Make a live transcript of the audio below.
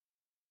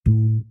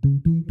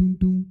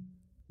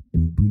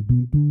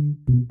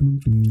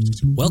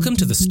Welcome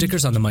to the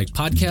Stickers on the Mic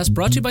podcast,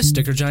 brought to you by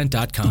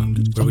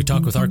StickerGiant.com, where we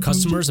talk with our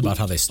customers about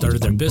how they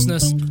started their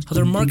business, how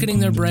they're marketing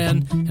their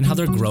brand, and how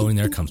they're growing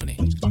their company.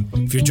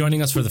 If you're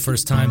joining us for the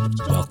first time,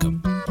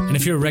 welcome. And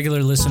if you're a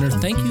regular listener,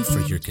 thank you for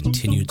your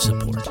continued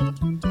support.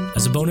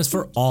 As a bonus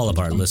for all of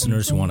our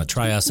listeners who want to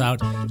try us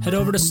out, head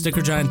over to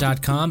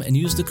StickerGiant.com and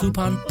use the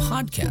coupon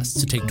PODCAST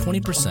to take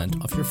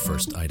 20% off your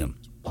first item.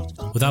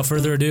 Without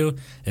further ado,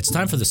 it's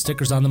time for the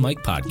Stickers on the Mic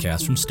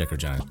podcast from Sticker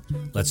Giant.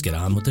 Let's get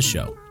on with the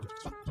show.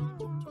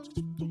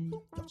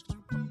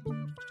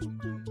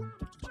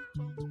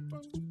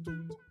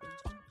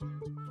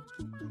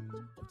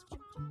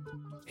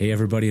 Hey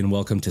everybody, and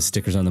welcome to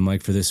Stickers on the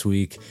Mic for this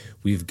week.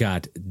 We've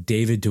got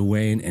David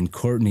Duane and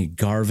Courtney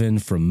Garvin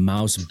from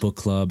Mouse Book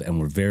Club, and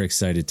we're very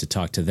excited to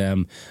talk to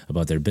them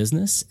about their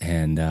business.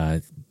 And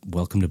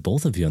welcome to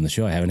both of you on the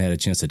show. I haven't had a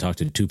chance to talk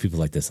to two people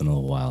like this in a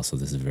little while, so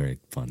this is very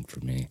fun for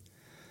me.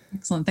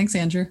 Excellent. Thanks,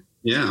 Andrew.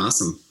 Yeah,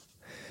 awesome.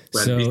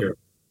 Glad to be here.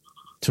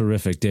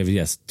 Terrific, David.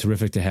 Yes,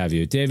 terrific to have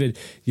you. David,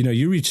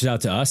 you reached out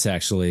to us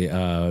actually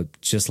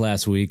just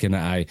last week, and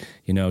I,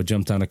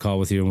 jumped on a call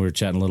with you, and we were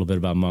chatting a little bit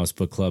about Mouse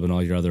Book Club and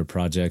all your other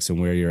projects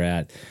and where you're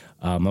at.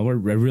 I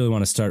really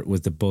want to start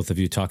with the both of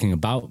you talking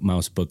about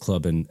Mouse Book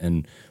Club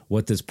and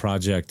what this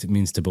project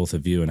means to both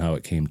of you and how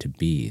it came to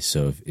be.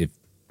 So if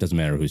doesn't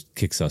matter who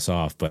kicks us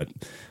off, but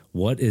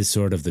what is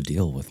sort of the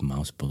deal with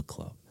Mouse Book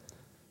Club?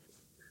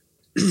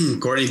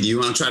 Courtney, do you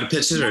want to try to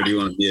pitch it, or do you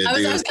want to I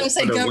was going to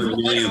say, go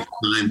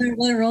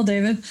let it roll,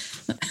 David.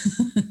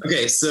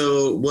 Okay,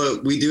 so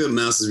what we do at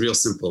Mouse is real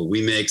simple.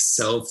 We make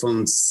cell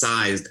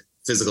phone-sized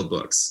physical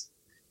books.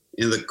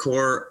 And the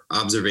core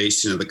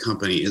observation of the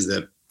company is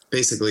that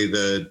basically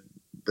the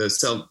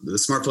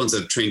smartphones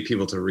have trained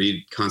people to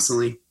read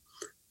constantly,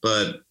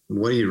 but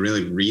what are you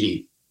really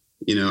reading?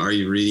 Are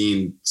you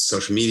reading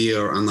social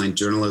media or online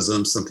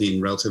journalism,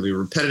 something relatively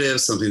repetitive,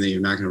 something that you're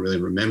not going to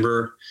really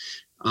remember?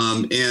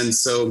 And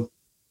so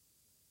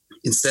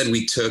instead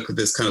we took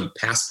this kind of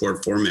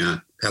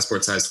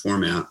passport-sized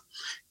format,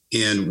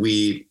 and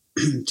we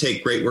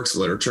take great works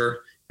of literature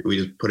and we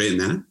just put it in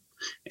that.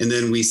 And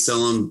then we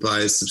sell them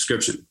by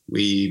subscription.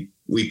 We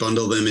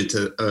bundle them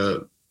into,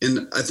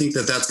 and I think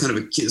that's kind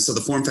of a key. So the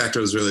form factor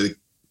was really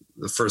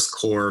the first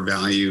core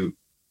value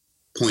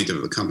point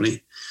of the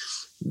company.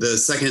 The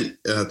second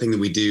thing that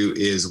we do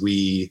is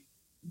we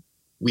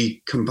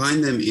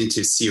combine them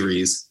into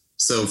series.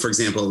 So, for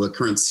example, the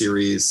current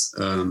series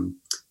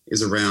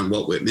is around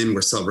Walt Whitman.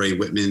 We're celebrating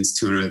Whitman's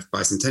 200th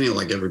bicentennial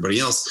like everybody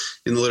else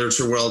in the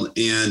literature world.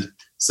 And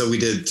so we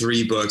did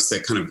 3 books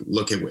that kind of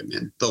look at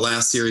Whitman. The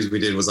last series we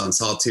did was on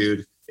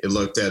solitude. It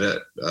looked at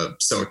a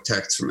Stoic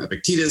text from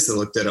Epictetus. It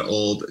looked at an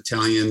old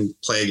Italian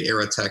plague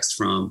era text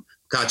from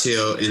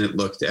Boccaccio, and it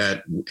looked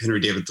at Henry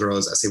David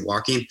Thoreau's essay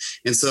Walking.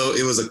 And so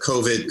it was a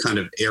COVID kind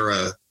of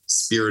era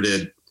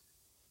spirited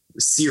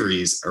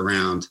series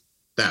around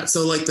that.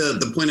 So like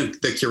the point of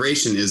the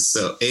curation is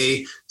so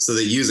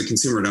that you as a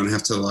consumer don't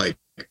have to like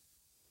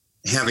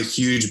have a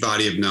huge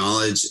body of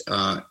knowledge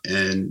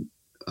and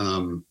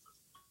of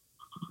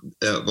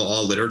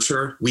all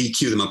literature. We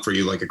queue them up for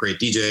you like a great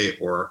DJ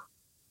or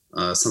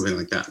something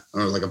like that,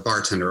 or like a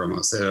bartender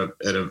almost at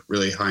a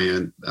really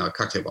high-end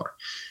cocktail bar.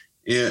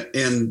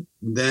 And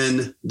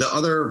then the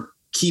other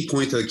key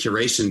point of the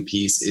curation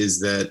piece is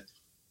that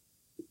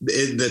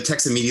the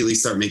texts immediately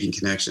start making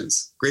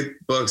connections. Great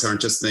books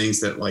aren't just things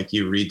that like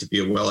you read to be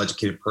a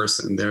well-educated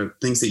person. They're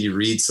things that you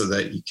read so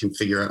that you can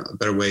figure out a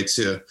better way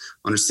to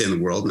understand the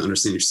world and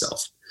understand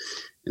yourself.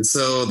 And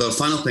so the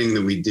final thing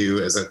that we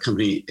do as a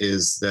company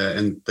is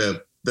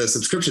the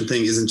subscription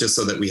thing isn't just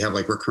so that we have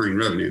like recurring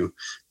revenue.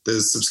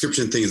 The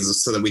subscription thing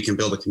is so that we can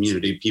build a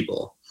community of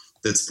people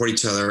that support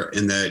each other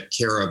and that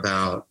care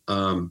about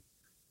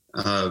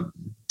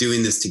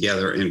doing this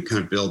together and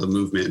kind of build a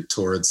movement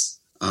towards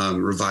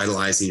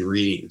revitalizing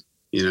reading,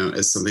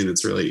 as something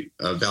that's really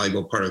a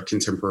valuable part of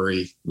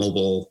contemporary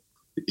mobile,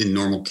 in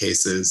normal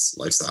cases,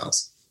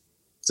 lifestyles.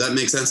 Does that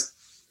make sense?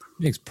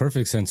 It makes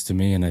perfect sense to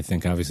me. And I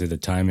think obviously the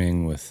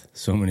timing with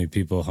so many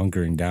people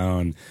hunkering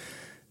down,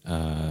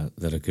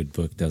 that a good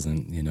book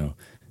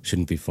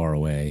shouldn't be far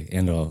away,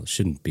 and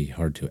shouldn't be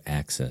hard to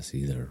access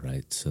either,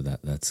 right? So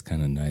that's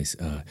kind of nice.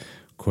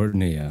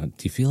 Courtney, do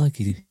you feel like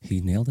he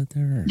nailed it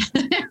there?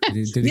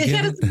 Did he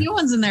had some new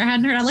ones in there. I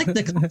hadn't heard. I like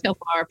the cocktail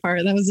bar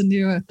part. That was a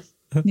new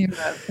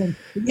thing.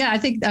 Yeah, I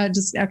think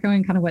just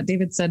echoing kind of what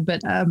David said,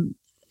 but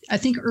I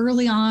think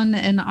early on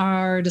in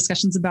our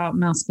discussions about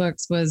mouse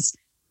books was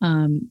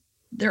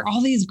there are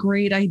all these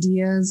great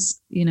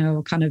ideas,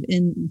 kind of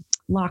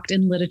locked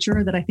in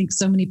literature that I think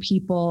so many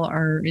people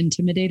are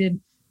intimidated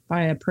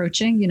by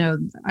approaching.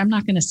 I'm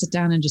not going to sit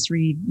down and just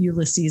read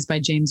Ulysses by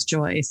James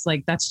Joyce.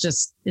 Like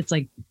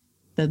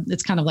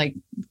it's kind of like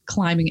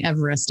climbing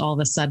Everest all of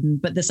a sudden.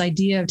 But this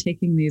idea of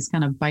taking these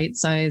kind of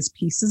bite-sized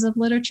pieces of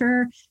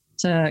literature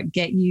to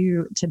get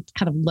you to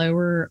kind of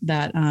lower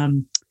that,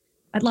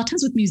 a lot of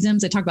times with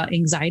museums, they talk about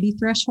anxiety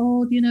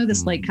threshold,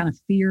 this like kind of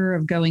fear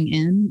of going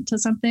into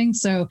something.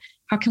 So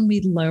how can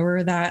we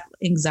lower that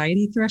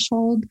anxiety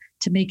threshold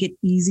to make it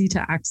easy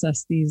to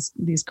access these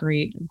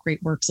great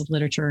works of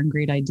literature and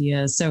great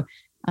ideas. So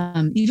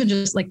even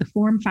just like the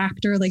form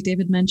factor, like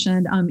David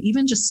mentioned,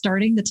 even just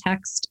starting the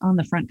text on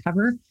the front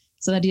cover.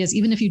 So the idea is,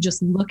 even if you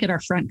just look at our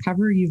front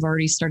cover, you've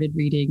already started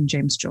reading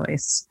James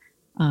Joyce.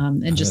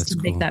 And just to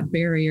make that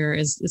barrier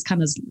is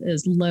kind of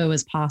as low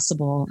as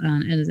possible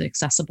and as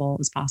accessible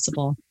as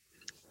possible.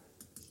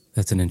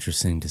 That's an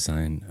interesting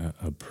design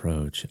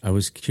approach. I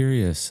was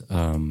curious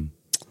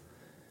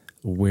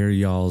where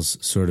y'all's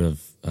sort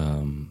of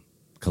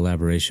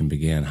collaboration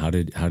began. How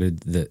did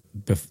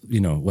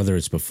whether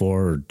it's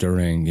before or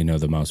during,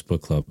 the Mouse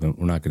Book Club, and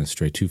we're not going to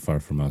stray too far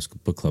from Mouse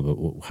Book Club,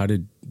 but how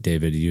did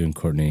David, you and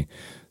Courtney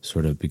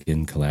sort of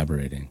begin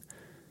collaborating?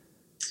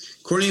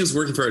 Courtney was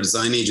working for a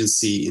design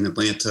agency in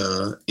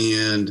Atlanta,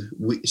 and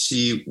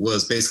she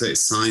was basically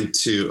assigned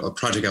to a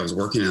project I was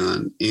working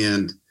on,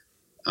 and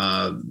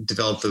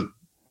developed the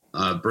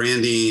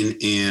branding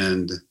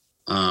and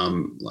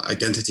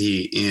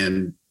identity,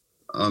 and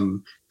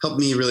helped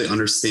me really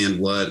understand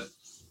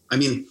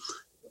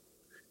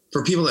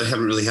for people that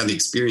haven't really had the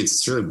experience,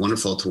 it's really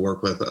wonderful to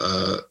work with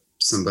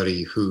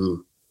somebody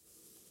who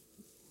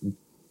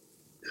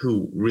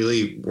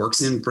really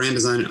works in brand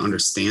design and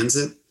understands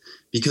it,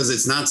 because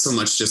it's not so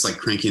much just like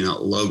cranking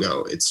out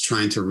logo. It's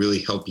trying to really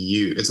help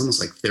you. It's almost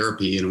like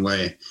therapy in a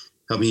way,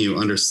 helping you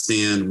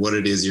understand what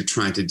it is you're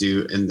trying to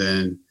do, and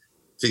then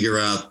figure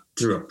out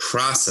through a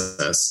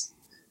process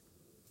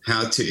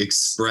how to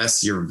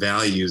express your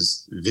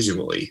values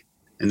visually.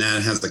 And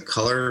that has the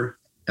color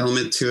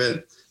element to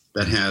it,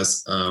 that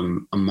has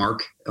a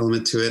mark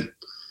element to it.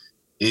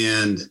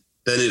 And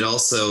then it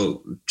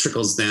also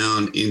trickles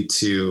down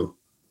into,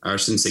 I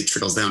shouldn't say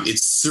trickles down, it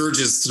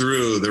surges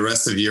through the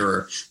rest of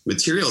your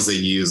materials that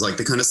you use, like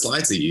the kind of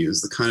slides that you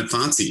use, the kind of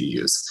fonts that you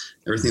use,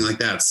 everything like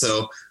that.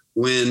 So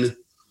when,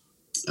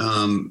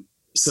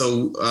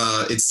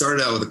 it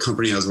started out with a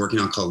company I was working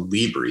on called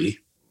Libri,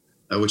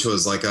 which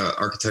was like a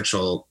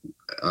architectural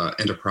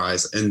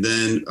enterprise. And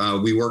then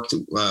we worked,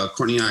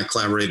 Courtney and I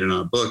collaborated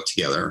on a book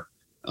together,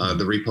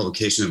 the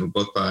republication of a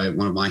book by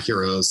one of my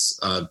heroes,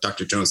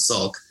 Dr. Jonas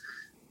Salk,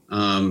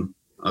 kind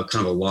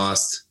of a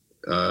lost,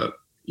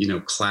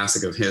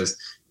 classic of his.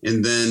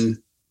 And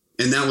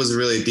that was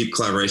really a deep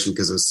collaboration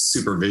because it was a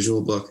super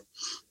visual book.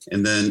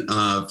 And then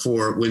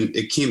for when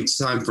it came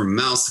time for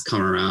Mouse to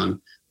come around,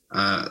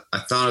 I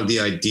thought of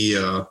the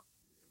idea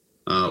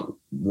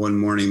one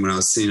morning when I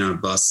was sitting on a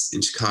bus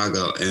in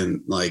Chicago,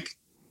 and like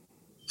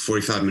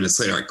 45 minutes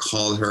later, I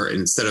called her, and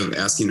instead of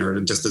asking her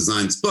to just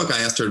design this book, I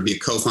asked her to be a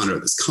co-founder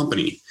of this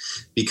company,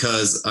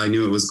 because I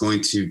knew it was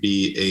going to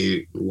be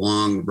a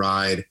long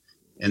ride,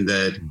 and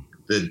that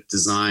the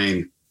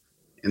design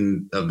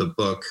of the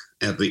book,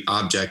 of the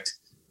object,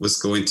 was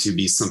going to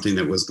be something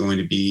that was going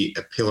to be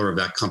a pillar of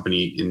that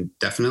company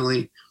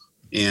indefinitely.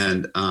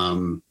 And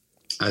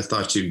I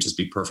thought she'd just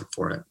be perfect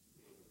for it.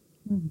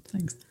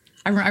 Thanks.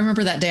 I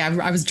remember that day.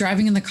 I was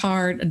driving in the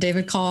car.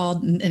 David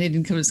called, and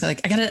he was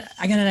like, "I got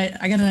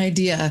an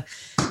idea,"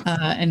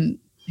 and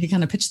he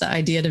kind of pitched the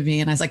idea to me,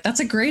 and I was like, "That's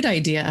a great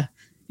idea.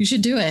 You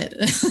should do it."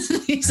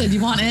 He said,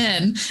 "You want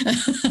in?"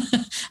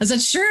 I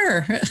said,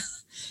 "Sure."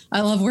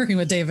 I love working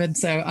with David.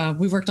 So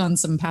we've worked on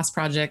some past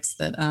projects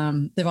that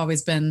they've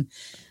always been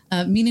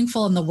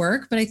meaningful in the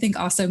work, but I think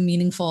also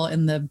meaningful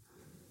in the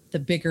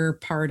bigger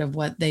part of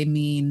what they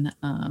mean,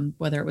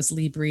 whether it was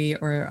Libri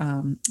or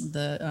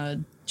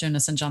the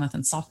Jonas and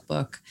Jonathan Salk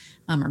book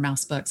or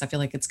Mouse books. I feel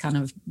like it's kind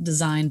of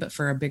designed, but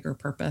for a bigger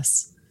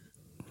purpose.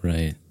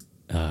 Right.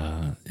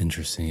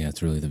 Interesting. Yeah,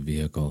 it's really the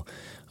vehicle.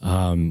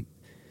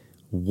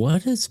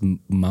 What is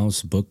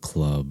Mouse Book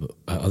Club?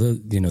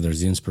 There's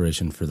the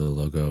inspiration for the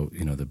logo,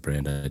 the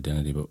brand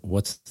identity, but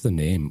what's the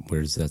name?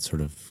 Where does that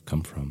sort of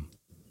come from?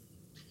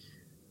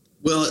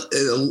 Well,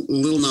 a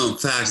little known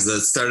fact is that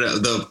it started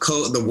out,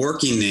 the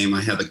working name,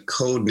 I had the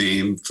code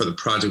name for the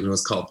project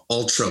was called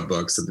Ultra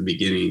Books at the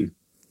beginning.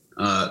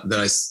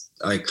 That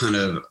I kind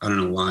of, I don't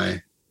know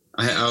why.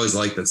 I always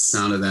liked the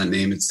sound of that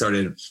name.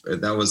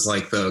 That was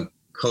like the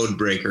code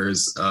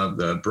breakers of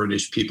the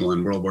British people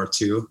in World War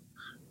II.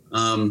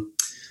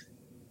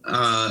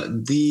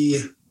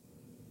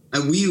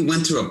 We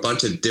went through a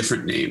bunch of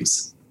different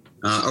names,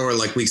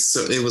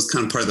 it was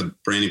kind of part of the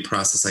branding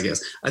process, I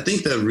guess. I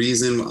think the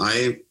reason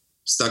I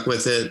stuck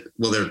with it,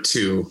 well, there are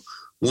two.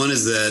 One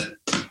is that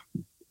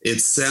it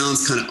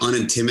sounds kind of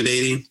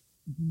unintimidating.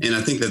 And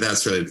I think that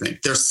that's really the thing.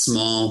 They're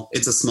small.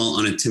 It's a small,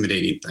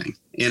 unintimidating thing.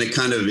 And it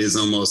kind of is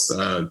almost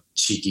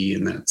cheeky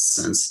in that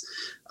sense.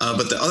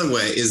 But the other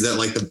way is that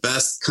like the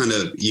best kind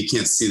of, you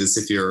can't see this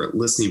if you're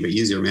listening, but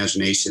use your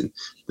imagination,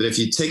 that if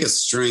you take a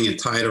string and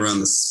tie it around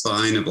the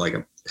spine of like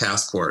a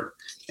passport,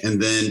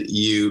 and then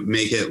you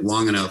make it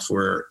long enough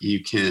where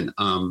you can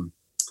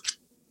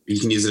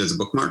use it as a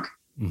bookmark,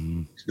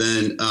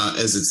 then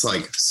as it's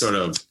like sort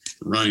of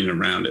running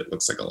around, it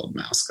looks like a little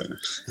mouse kind of.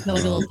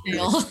 Like a little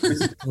tail.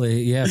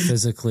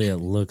 Physically it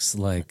looks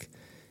like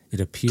it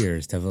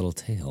appears to have a little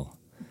tail.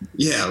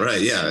 Yeah,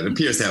 right. Yeah, it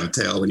appears to have a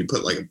tail when you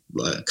put like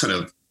a kind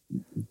of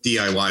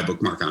DIY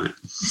bookmark on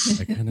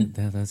it.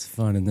 That's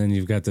fun. And then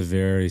you've got the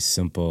very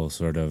simple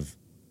sort of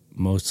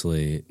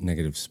mostly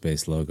negative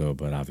space logo,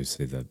 but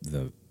obviously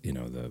the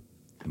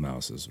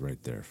mouse is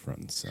right there front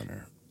and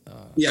center.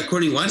 Yeah,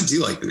 Courtney, why did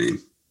you like the name?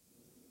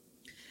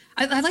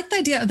 I like the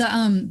idea of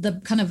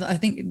the kind of, I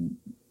think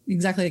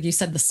exactly like you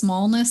said, the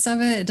smallness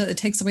of it. It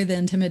takes away the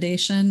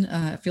intimidation.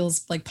 It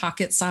feels like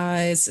pocket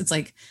size. It's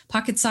like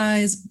pocket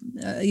size.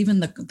 Even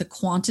the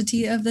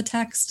quantity of the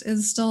text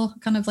is still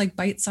kind of like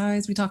bite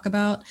size we talk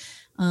about.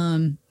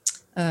 And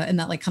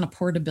that like kind of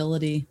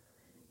portability.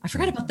 I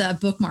forgot about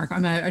that bookmark. I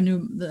mean, I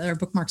knew our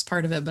bookmark's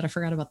part of it, but I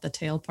forgot about the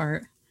tail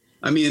part.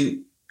 I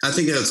mean, I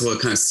think that's what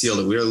kind of sealed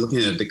it. We were looking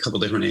at a couple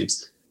different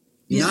names.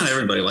 Yeah. Not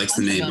everybody likes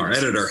the name. Our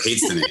editor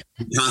hates the name.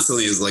 He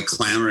constantly is like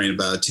clamoring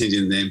about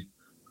changing the name.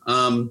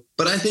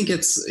 But I think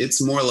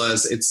it's more or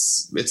less,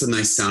 it's a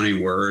nice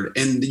sounding word.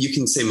 And you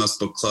can say Mouse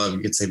Book Club. You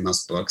could say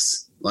Mouse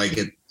Books. Like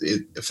it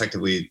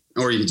effectively,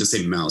 or you can just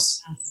say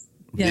Mouse.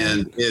 Yeah.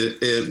 And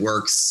it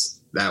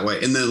works that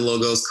way. And then the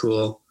logo's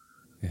cool.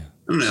 Yeah.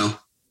 I don't know.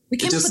 We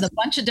came up with a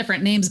bunch of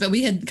different names, but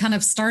we had kind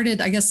of started,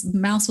 I guess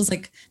Mouse was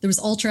like, there was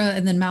Ultra,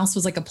 and then Mouse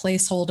was like a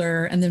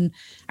placeholder. And then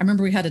I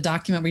remember we had a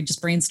document, we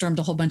just brainstormed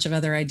a whole bunch of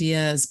other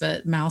ideas,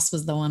 but Mouse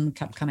was the one we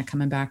kept kind of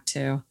coming back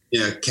to.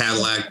 Yeah,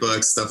 Cadillac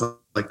books, stuff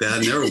like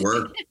that. It never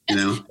worked,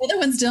 Other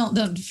ones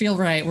don't feel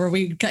right, where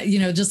we,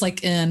 just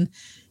like in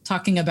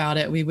talking about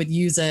it, we would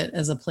use it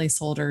as a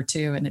placeholder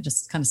too. And it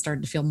just kind of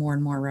started to feel more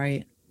and more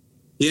right.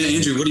 Yeah,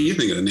 Andrew, what do you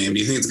think of the name? Do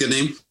you think it's a good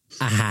name?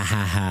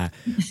 I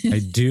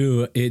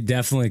do. It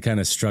definitely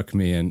kind of struck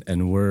me,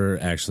 and we're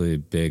actually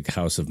big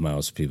House of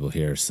Mouse people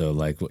here. So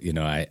like,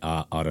 I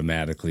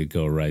automatically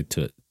go right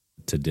to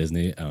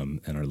Disney,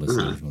 and our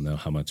listeners will know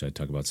how much I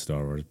talk about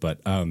Star Wars. But,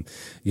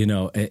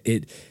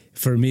 it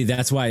for me,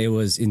 that's why it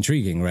was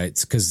intriguing, right?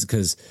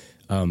 Because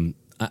I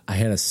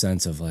had a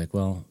sense of like,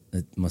 well,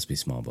 it must be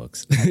small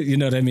books, you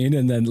know what I mean?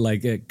 And then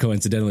like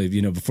coincidentally,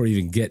 before you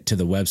even get to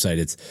the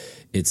website,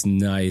 it's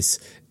nice.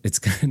 It's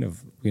kind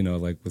of,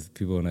 like with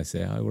people when I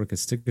say, I work at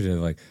Stickers, they're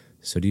like,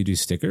 so do you do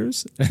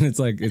stickers? And it's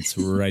like, it's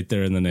right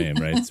there in the name,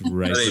 right? It's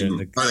right there.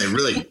 Are they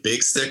really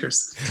big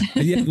stickers?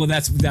 Yeah, well,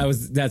 that's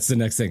the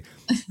next thing.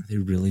 Are they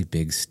really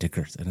big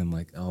stickers? And I'm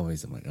like, oh,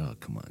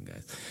 come on,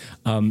 guys.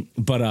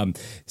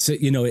 So,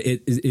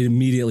 it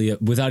immediately,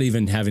 without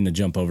even having to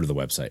jump over to the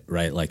website,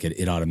 right? Like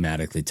it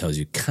automatically tells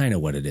you kind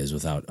of what it is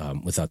without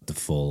the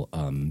full,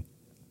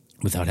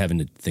 without having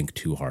to think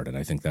too hard. And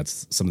I think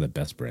that's some of the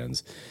best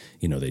brands,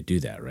 they do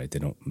that, right? They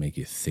don't make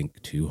you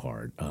think too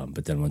hard.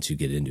 But then once you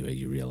get into it,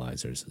 you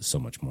realize there's so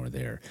much more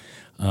there.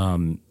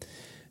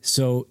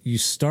 So you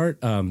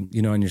start, on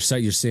your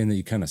site, you're saying that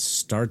you kind of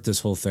start this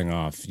whole thing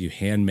off. You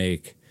hand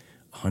make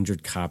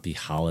 100 copy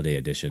holiday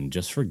edition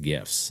just for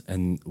gifts.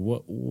 And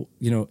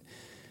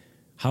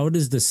how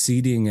does the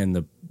seeding and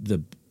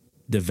the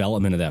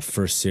development of that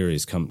first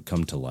series come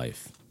to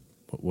life?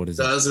 What is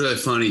that? That was really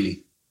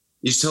funny.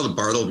 You should tell the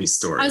Bartleby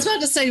story. I was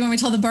about to say, when we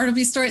tell the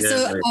Bartleby story. Yeah,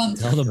 so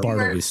tell the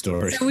Bartleby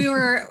story. So we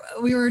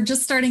were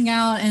just starting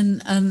out,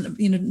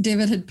 and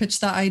David had pitched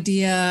the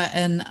idea,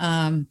 and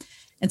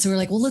so we were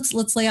like, well,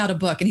 let's lay out a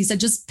book. And he said,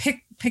 just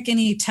pick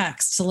any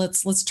text. So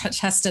let's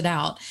test it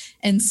out.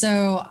 And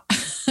so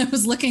I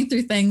was looking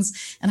through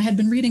things, and I had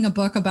been reading a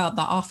book about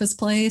The Office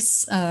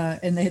Place,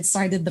 and they had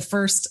cited the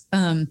first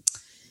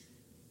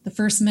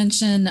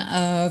mention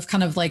of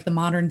kind of like the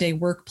modern day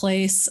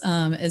workplace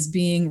as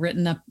being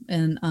written up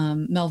in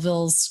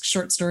Melville's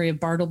short story of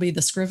Bartleby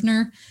the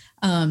Scrivener,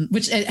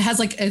 which it has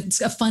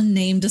it's a fun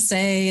name to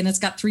say, and it's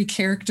got 3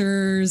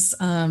 characters.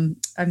 I'm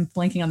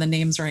blanking on the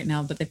names right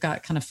now, but they've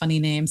got kind of funny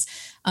names.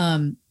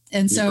 And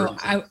so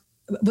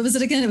what was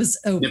it again? It was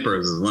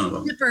Nippers is one of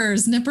them.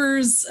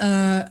 Nippers,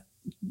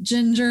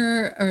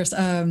 Ginger, or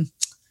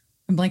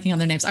I'm blanking on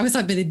their names. I always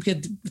thought they'd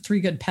get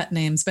 3 good pet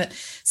names, but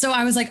so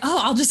I was like,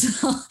 I'll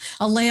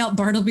lay out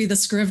Bartleby the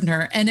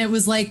Scrivener. And it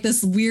was like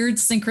this weird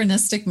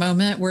synchronistic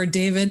moment where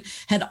David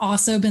had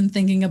also been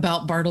thinking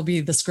about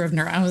Bartleby the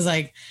Scrivener. I was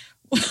like,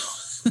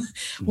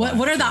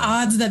 what are the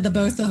odds that the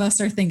both of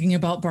us are thinking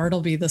about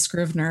Bartleby the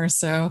Scrivener?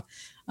 So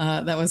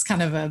that was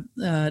kind of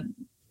a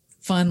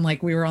fun,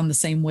 like we were on the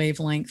same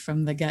wavelength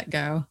from the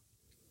get-go.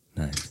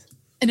 Nice.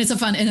 And it's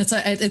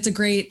a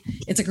great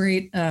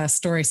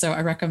story. So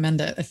I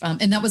recommend it.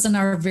 And that was in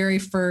our very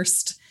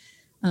first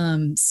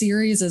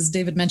series, as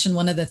David mentioned.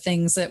 One of the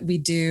things that we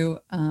do,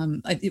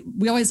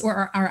 we always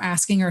are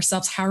asking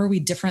ourselves, how are we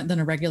different than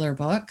a regular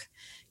book?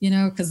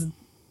 Because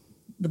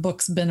the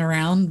book's been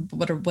around.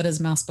 What is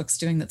Mouse Books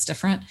doing that's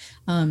different?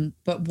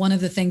 But one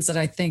of the things that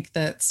I think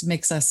that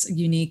makes us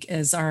unique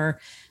is our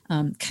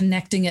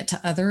connecting it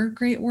to other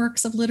great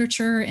works of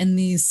literature in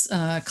these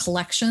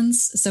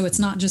collections. So it's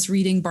not just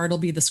reading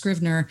Bartleby the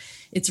Scrivener,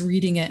 it's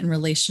reading it in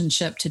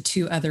relationship to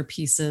 2 other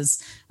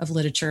pieces of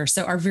literature.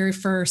 So our very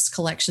first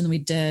collection we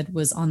did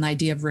was on the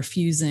idea of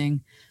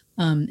refusing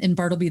In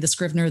Bartleby the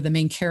Scrivener, the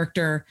main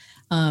character,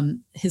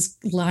 his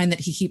line that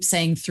he keeps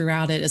saying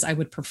throughout it is, I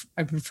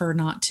prefer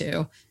not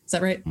to. Is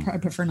that right? I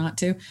prefer not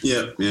to.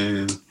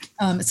 Yeah.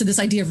 So this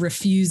idea of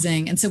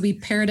refusing. And so we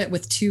paired it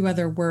with two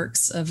other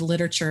works of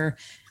literature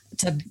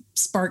to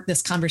spark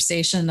this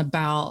conversation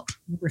about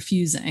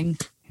refusing.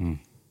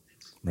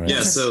 Right.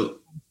 Yeah. So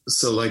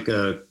like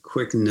a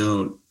quick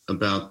note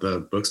about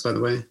the books, by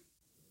the way,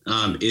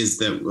 is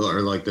that,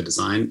 or like the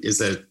design, is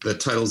that the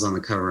title's on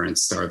the cover and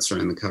starts right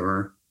on the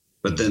cover,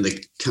 but then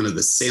the kind of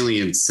the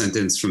salient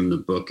sentence from the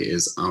book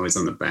is always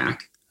on the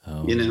back,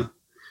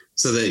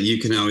 so that you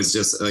can always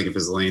just, like, if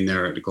it's laying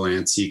there at a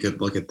glance, you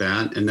could look at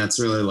that. And that's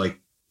really like,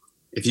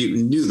 if you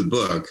knew the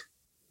book,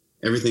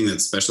 everything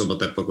that's special about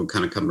that book would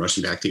kind of come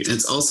rushing back to you. And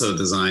it's also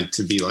designed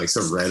to be like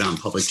sort of read on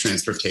public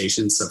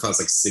transportation. So if I was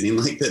like sitting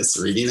like this,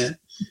 reading it,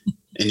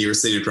 and you were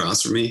sitting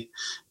across from me,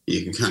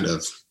 you can kind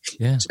of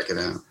check it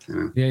out.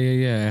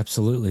 Yeah,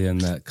 absolutely. And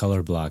that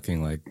color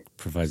blocking like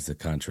provides the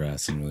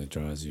contrast and really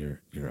draws your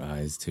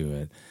eyes to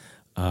it.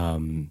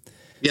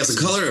 So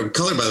color,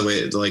 by the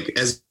way, like,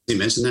 as you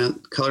mentioned,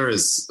 that color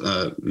is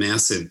a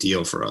massive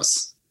deal for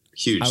us.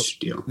 Huge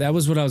deal. That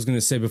was what I was going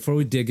to say before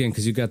we dig in,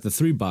 because you got the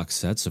 3 box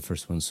sets. The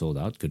first one sold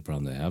out. Good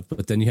problem to have.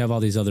 But then you have all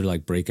these other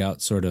like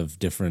breakout sort of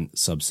different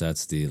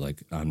subsets, the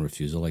like on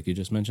refusal, like you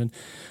just mentioned.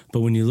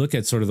 But when you look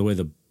at sort of the way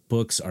the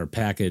books are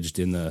packaged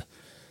in the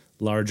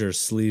larger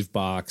sleeve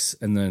box,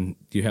 and then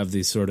you have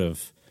these sort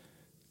of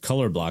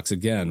color blocks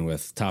again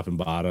with top and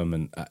bottom.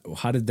 And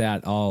how did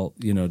that all,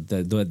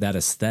 that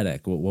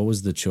aesthetic, what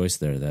was the choice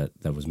there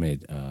that was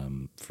made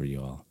for you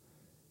all?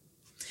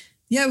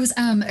 Yeah, it was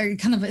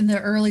kind of in the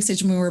early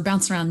stage when we were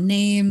bouncing around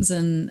names,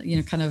 and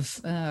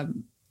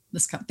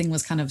this thing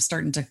was kind of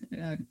starting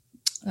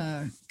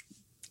to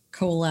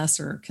coalesce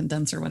or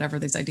condense or whatever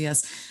these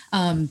ideas.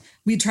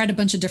 We tried a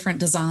bunch of different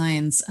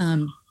designs,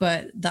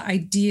 but the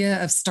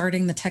idea of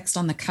starting the text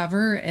on the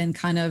cover and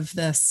kind of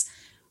this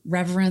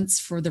reverence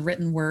for the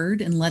written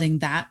word and letting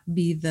that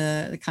be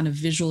the kind of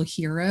visual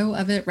hero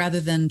of it,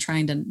 rather than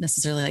trying to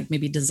necessarily like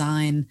maybe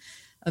design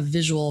a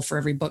visual for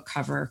every book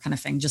cover kind of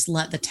thing. Just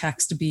let the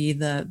text be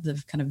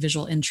the kind of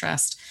visual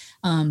interest.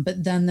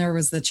 But then there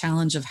was the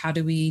challenge of how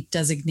do we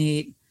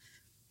designate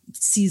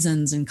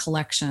seasons and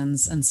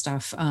collections and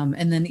stuff.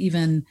 And then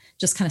even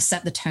just kind of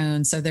set the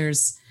tone. So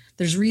there's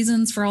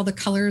reasons for all the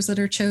colors that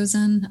are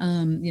chosen.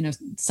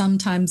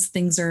 Sometimes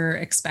things are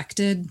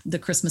expected. The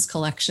Christmas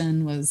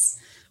collection was,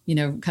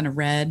 kind of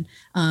red,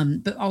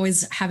 but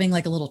always having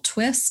like a little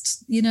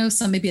twist,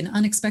 some maybe an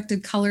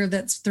unexpected color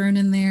that's thrown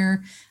in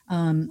there.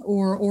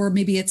 Or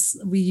maybe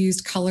we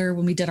used color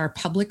when we did our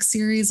public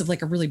series of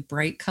like a really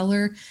bright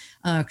color,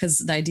 because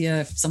the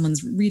idea if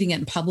someone's reading it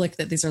in public,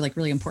 that these are like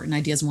really important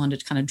ideas,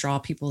 wanted to kind of draw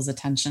people's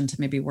attention to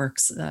maybe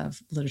works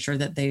of literature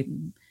that they,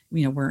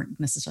 weren't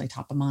necessarily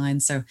top of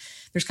mind. So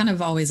there's kind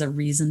of always a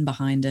reason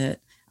behind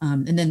it.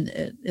 And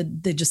then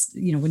they just,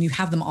 when you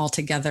have them all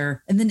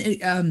together, and then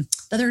the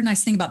other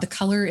nice thing about the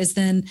color is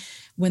then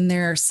when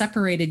they're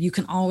separated, you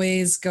can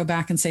always go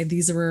back and say,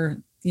 these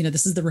were,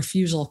 this is the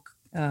refusal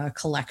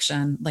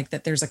collection, like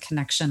that there's a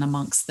connection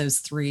amongst those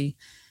 3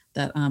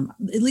 that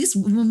at least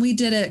when we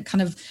did it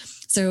kind of,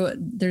 so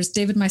there's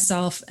David,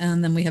 myself,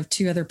 and then we have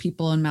 2 other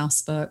people in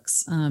Mouse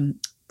Books,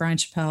 Brian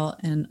Chappell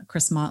and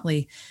Chris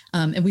Motley.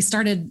 And we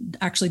started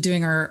actually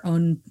doing our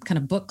own kind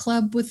of book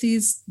club with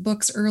these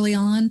books early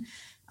on.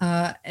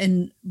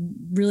 And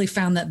really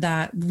found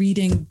that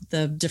reading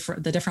the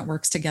different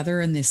works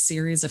together in this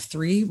series of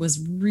 3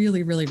 was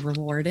really, really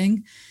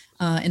rewarding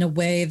in a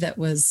way that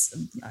was,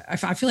 I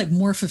feel like,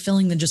 more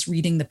fulfilling than just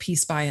reading the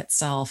piece by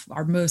itself.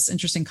 Our most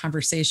interesting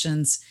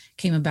conversations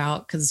came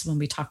about because when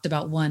we talked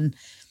about one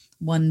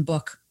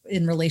book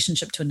in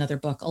relationship to another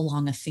book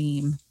along a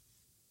theme.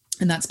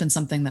 And that's been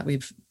something that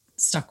we've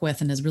stuck with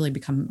and has really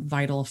become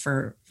vital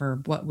for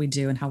what we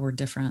do and how we're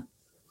different.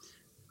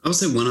 I would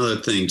say one other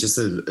thing, just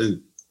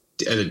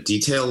at a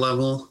detail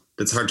level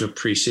that's hard to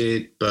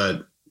appreciate,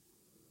 but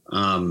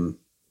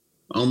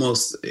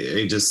almost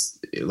it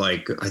just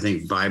like I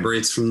think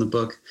vibrates from the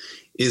book,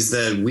 is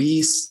that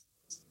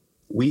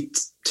we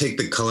take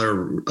the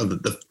color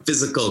of the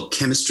physical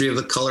chemistry of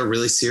the color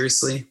really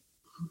seriously.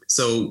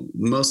 So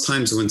most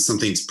times when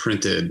something's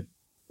printed,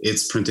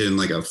 it's printed in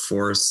like a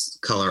force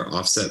color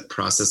offset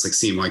process, like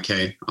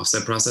CMYK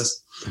offset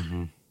process.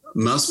 Mm-hmm.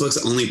 Mouse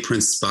Books only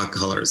print spot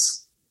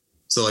colors.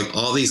 So like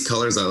all these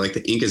colors are like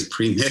the ink is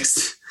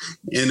pre-mixed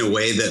in a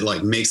way that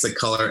like makes the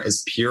color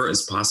as pure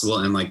as possible.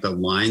 And like the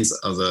lines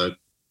of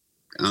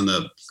on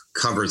the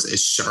covers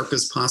as sharp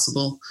as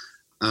possible.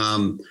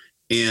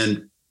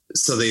 And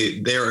so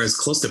they're as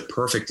close to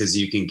perfect as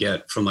you can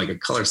get from like a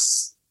color,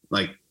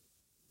 like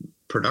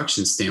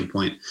production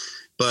standpoint.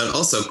 But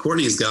also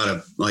Courtney's got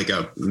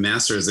a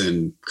master's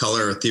in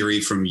color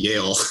theory from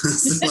Yale.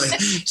 So like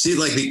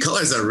the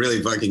colors are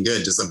really fucking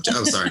good.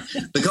 I'm sorry.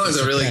 The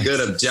colors are really good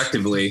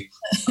objectively.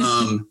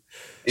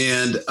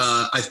 And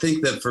I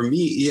think that for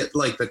me,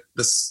 like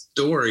the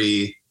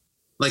story,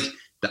 like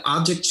the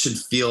object should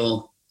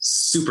feel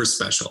super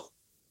special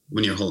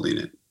when you're holding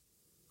it.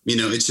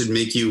 it should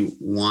make you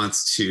want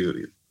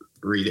to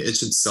read it. It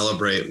should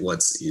celebrate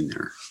what's in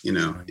there,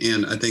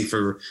 and I think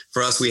for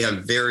us, we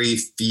have very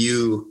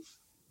few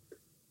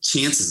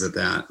chances at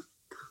that.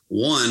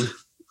 One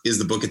is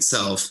the book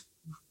itself.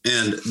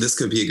 And this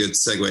could be a good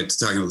segue to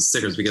talking about the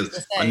stickers,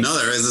 because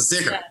another is a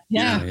sticker.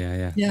 Yeah.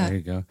 There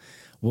you go.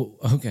 Well,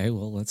 okay.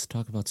 Well, let's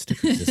talk about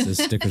stickers. This is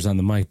Stickers on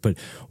the Mic. But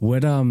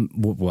what is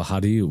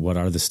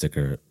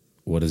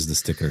the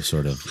sticker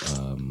sort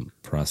of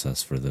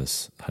process for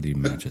this? How do you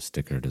match a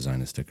sticker,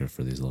 design a sticker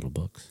for these little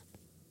books?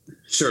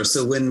 Sure.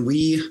 So when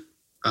we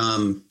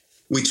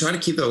try to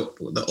keep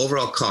the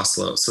overall cost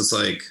low. So it's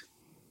like,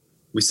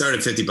 we started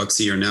 $50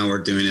 a year. Now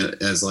we're doing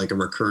it as like a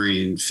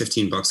recurring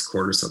 $15 a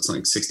quarter. So it's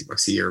like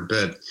 $60 a year,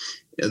 but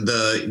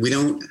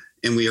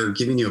we are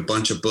giving you a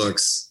bunch of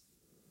books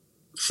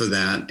for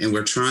that. And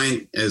we're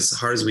trying as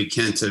hard as we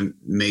can to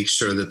make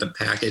sure that the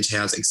package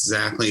has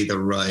exactly the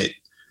right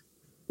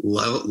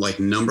level, like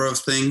number of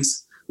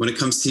things when it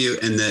comes to you.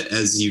 And that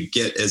as you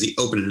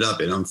open it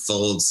up, it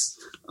unfolds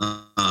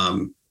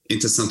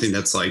into something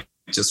that's like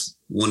just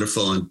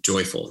wonderful and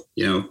joyful,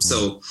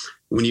 So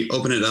when you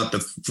open it up, the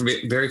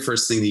very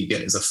first thing that you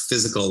get is a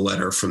physical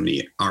letter from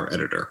our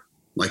editor.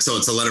 Like, so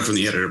it's a letter from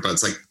the editor, but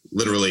it's like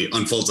literally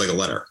unfolds like a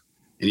letter.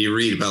 And you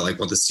read about like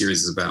what the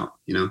series is about,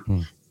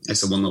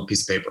 It's a one little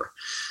piece of paper.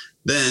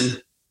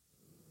 Then,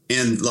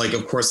 and like,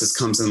 of course, this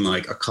comes in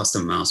like a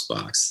custom mouse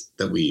box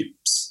that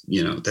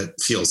that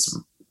feels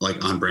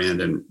like on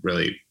brand and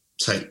really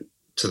tight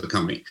to the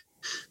company.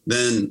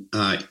 Then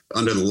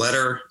under the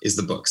letter is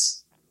the books.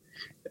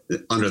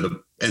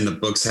 And the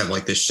books have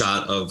like this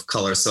shot of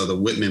color. So the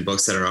Whitman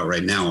books that are out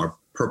right now are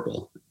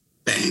purple.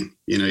 Bang,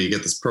 you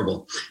get this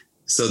purple.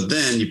 So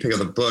then you pick up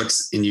the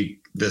books and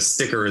the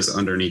sticker is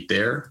underneath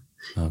there.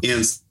 Okay.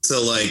 And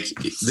so like,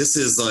 this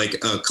is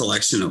like a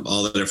collection of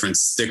all the different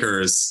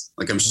stickers.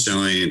 Like I'm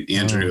showing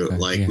Andrew,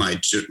 my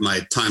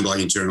time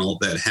blocking journal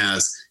that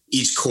has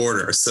each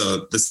quarter.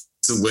 So this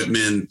is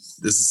Whitman,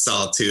 this is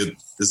Solitude,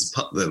 this is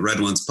the red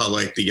one's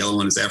Public, the yellow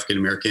one is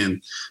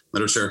African-American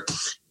literature.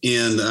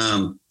 And,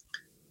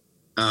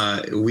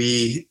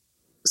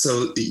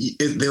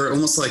 they're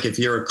almost like if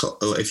you're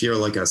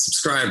like a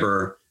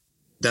subscriber,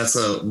 that's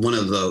one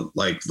of the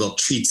like little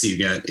treats you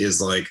get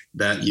is like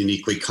that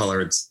uniquely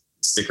colored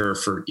sticker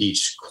for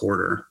each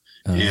quarter.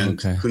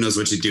 Who knows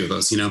what you do with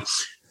those,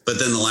 but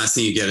then the last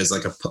thing you get is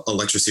like a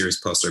lecture series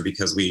poster,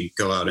 because we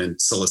go out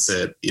and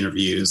solicit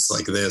interviews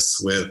like this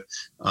with,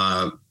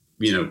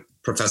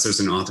 professors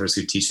and authors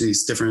who teach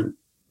these different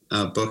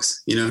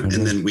books, and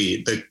then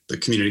the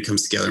community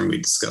comes together and we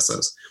discuss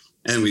those.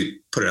 And we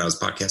put it out as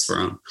a podcast for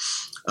our own.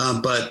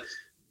 But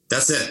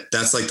that's it.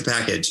 That's like the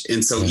package.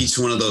 And so each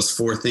one of those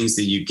 4 things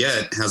that you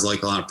get has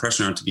like a lot of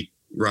pressure on it to be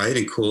right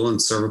and cool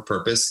and serve a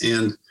purpose.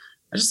 And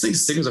I just think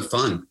stickers are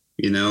fun.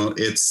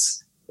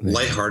 It's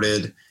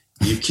lighthearted.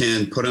 You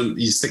can put them,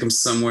 you stick them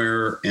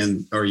somewhere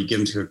or you give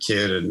them to a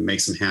kid and it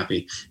makes them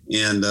happy.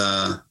 And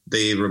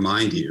they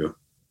remind you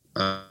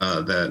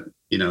that,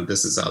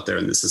 this is out there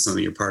and this is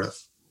something you're part of.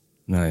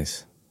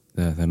 Nice.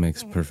 Yeah, that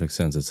makes perfect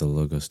sense. It's a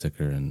logo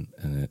sticker, and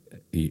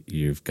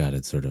you've got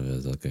it sort of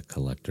as like a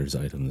collector's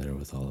item there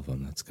with all of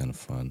them. That's kind of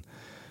fun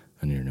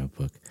on your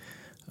notebook.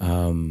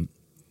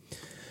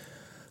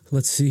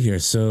 Let's see here.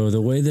 So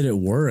the way that it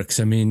works,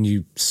 I mean,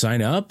 you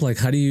sign up. Like,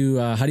 how do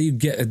you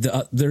get?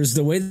 There's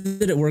the way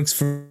that it works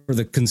for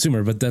the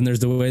consumer, but then there's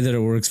the way that it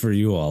works for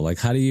you all. Like,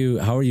 how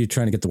are you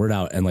trying to get the word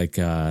out and like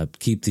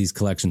keep these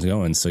collections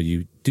going so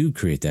you do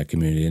create that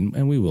community?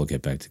 And we will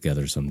get back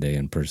together someday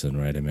in person,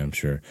 right? I mean, I'm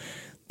sure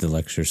the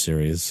lecture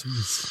series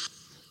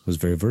was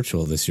very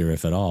virtual this year,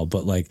 if at all.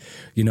 But like,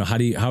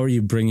 how are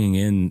you bringing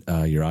in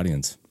your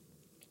audience?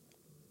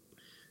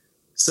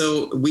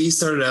 So we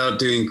started out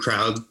doing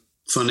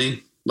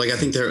crowdfunding. Like, I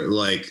think they're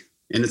like,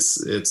 and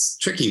it's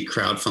tricky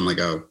crowdfund like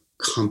a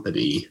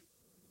company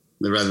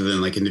rather than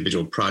like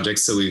individual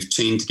projects. So we've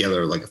chained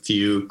together like a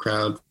few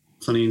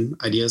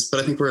crowdfunding ideas,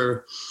 but I think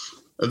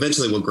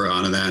eventually we'll grow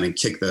onto that and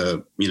kick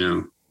or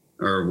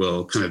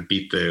we'll kind of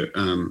beat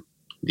the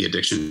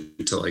addiction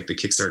to like the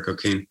Kickstarter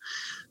cocaine.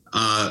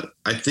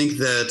 I think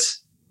that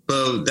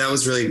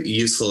was really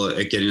useful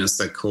at getting us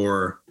that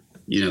core,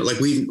 like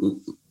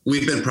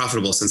we've been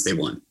profitable since day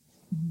one,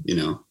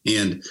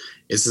 and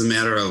it's a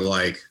matter of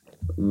like,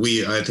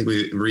 I think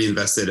we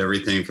reinvested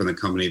everything from the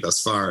company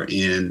thus far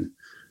in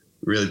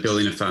really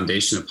building a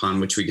foundation upon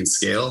which we can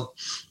scale.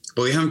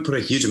 But we haven't put a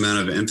huge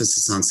amount of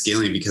emphasis on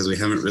scaling because we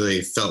haven't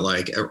really felt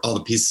like all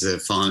the pieces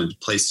have fallen into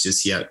place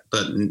just yet.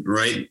 But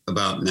right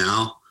about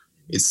now,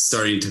 it's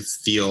starting to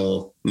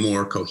feel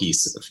more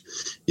cohesive,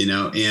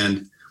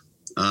 and,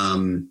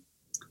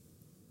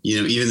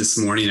 even this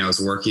morning I was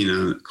working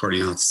on,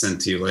 Courtney, I'll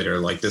send to you later,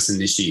 like this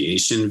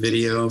initiation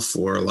video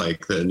for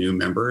like the new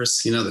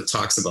members, that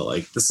talks about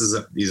like,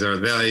 these are our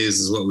values,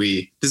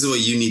 this is what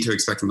you need to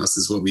expect from us,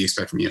 this is what we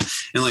expect from you.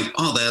 And like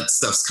all that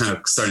stuff's kind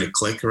of starting to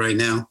click right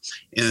now.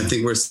 And I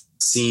think we're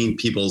seeing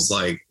people's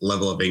like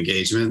level of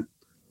engagement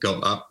go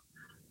up,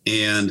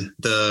 and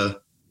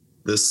the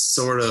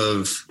sort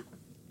of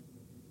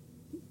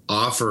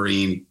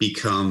offering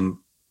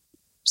become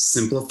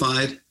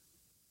simplified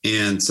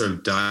and sort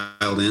of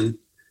dialed in.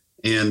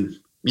 And,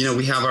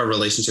 we have our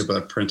relationship with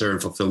a printer and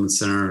fulfillment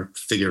center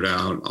figured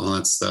out, all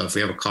that stuff.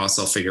 We have a cost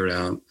all figured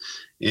out.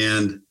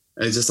 And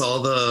it's just all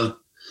the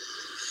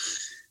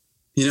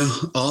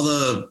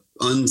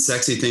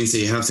unsexy things that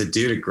you have to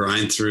do to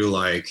grind through,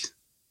 like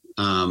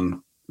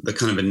the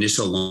kind of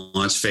initial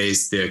launch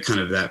phase, the kind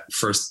of that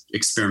first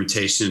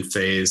experimentation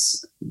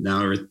phase.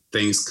 Now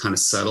everything's kind of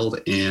settled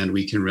and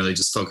we can really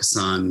just focus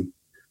on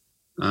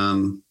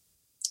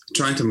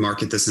trying to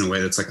market this in a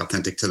way that's like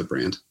authentic to the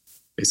brand,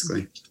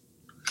 basically.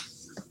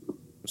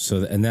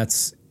 So, and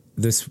this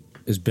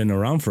has been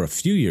around for a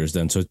few years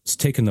then. So it's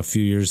taken a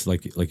few years,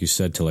 like you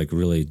said, to like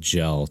really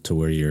gel to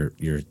where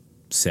you're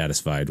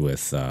satisfied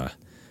with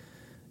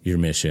your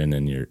mission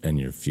and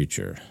your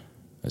future.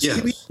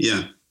 Yeah.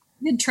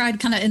 We had tried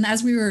kind of, and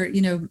as we were,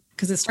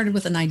 because it started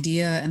with an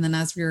idea, and then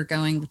as we were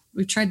going,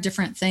 we tried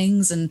different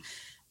things, and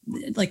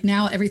like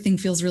now everything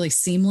feels really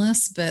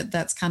seamless, but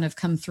that's kind of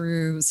come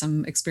through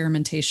some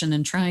experimentation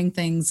and trying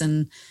things,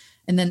 and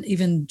then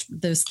even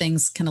those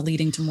things kind of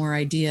leading to more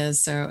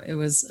ideas. So it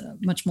was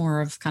much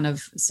more of kind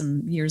of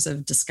some years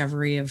of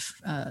discovery of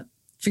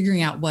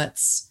figuring out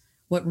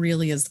what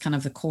really is kind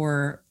of the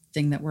core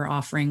thing that we're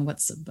offering,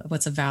 what's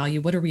a value,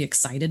 what are we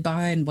excited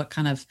by, and what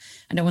kind of,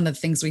 I know one of the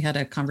things we had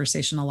a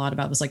conversation a lot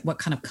about was like, what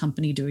kind of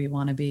company do we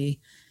want to be?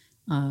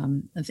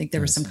 I think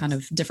there were some kind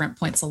of different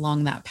points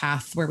along that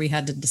path where we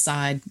had to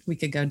decide we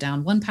could go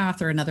down one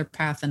path or another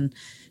path, and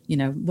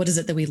what is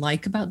it that we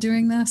like about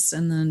doing this,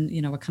 and then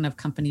what kind of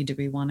company do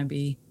we want to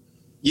be?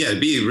 Yeah, to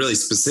be really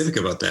specific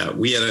about that,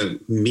 we had a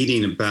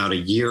meeting about a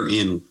year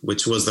in,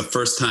 which was the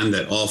first time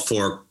that all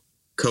 4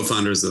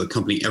 co-founders of the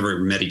company ever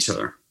met each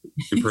other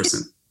in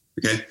person.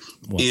 Okay.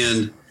 Wow.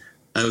 And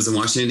I was in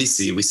Washington,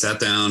 D.C. We sat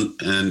down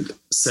and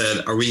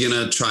said, are we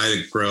going to try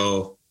to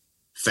grow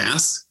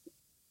fast,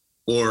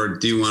 or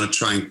do you want to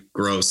try and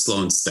grow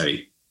slow and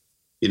steady?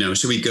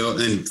 Should we go,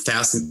 and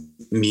fast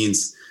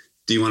means,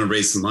 do you want to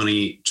raise some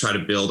money, try to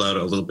build out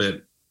a little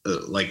bit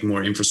like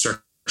more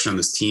infrastructure on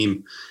this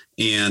team,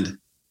 and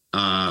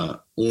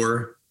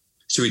or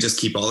should we just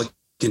keep all the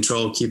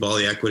control, keep all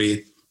the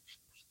equity,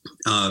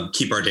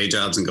 keep our day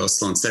jobs and go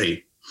slow and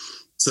steady?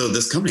 So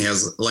this company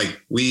has,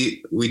 like,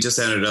 we just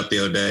added it up the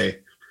other day.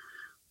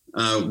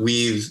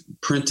 We've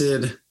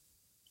printed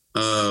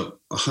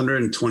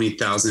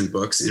 120,000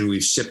 books and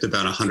we've shipped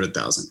about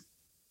 100,000.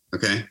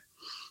 Okay.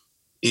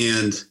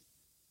 And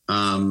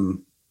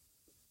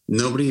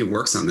nobody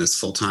works on this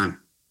full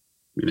time,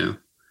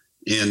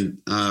 and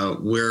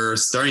we're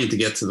starting to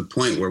get to the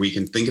point where we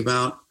can think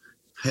about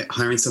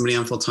hiring somebody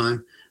on full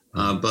time.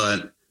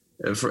 But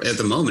at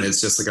the moment,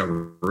 it's just like a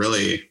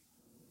really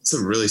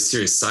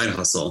serious side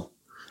hustle.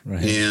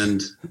 Right.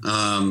 And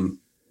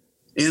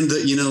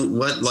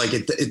what, like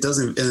it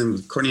doesn't,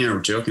 and Courtney and I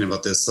were joking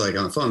about this, like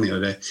on the phone the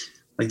other day,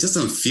 like just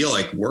doesn't feel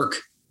like work,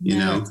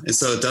 and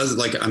so it does,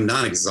 like, I'm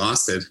not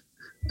exhausted.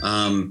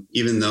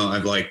 Even though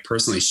I've like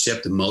personally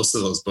shipped most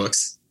of those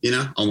books,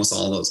 almost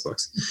all those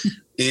books.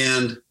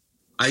 And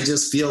I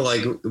just feel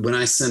like when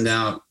I send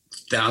out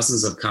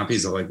thousands of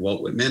copies of like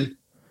Walt Whitman,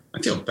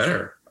 I feel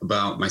better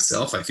about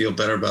myself. I feel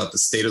better about the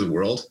state of the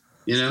world,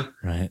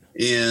 Right.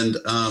 And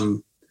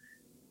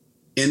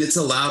it's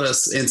allowed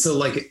us. And so,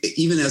 like,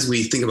 even as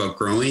we think about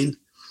growing,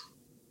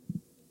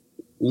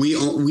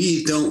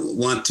 we don't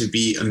want to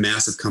be a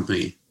massive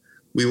company.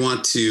 We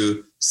want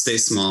to stay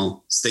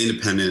small, stay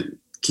independent,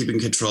 keep in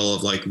control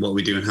of like what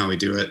we do and how we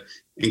do it,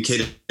 and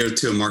cater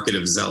to a market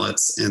of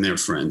zealots and their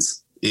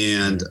friends.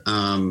 And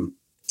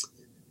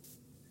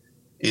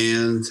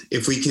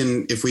if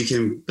we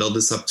can build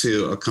this up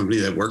to a company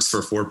that works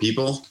for 4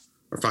 people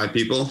or 5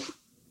 people,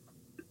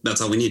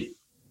 that's all we need.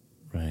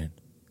 Right.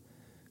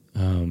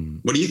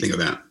 What do you think of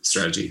that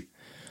strategy?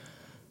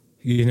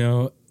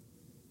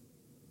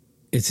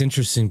 It's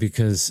interesting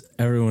because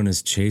everyone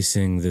is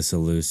chasing this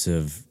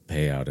elusive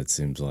payout, it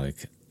seems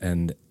like.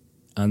 And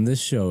on this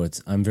show,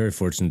 I'm very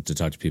fortunate to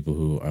talk to people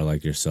who are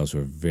like yourselves, who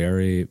are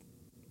very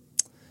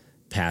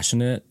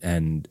passionate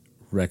and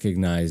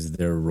recognize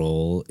their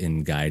role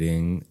in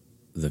guiding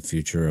the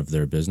future of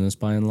their business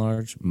by and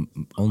large.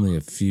 Only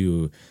a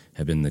few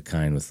have been the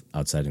kind with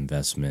outside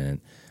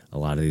investment. A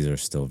lot of these are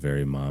still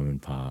very mom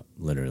and pop,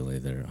 literally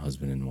their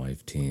husband and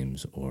wife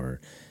teams, or,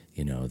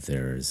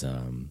 there's,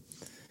 a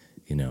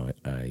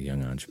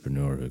young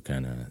entrepreneur who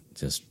kind of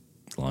just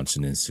launched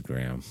an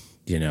Instagram,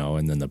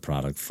 and then the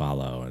product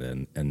followed,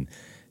 and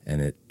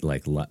it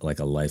like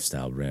a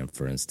lifestyle brand,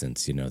 for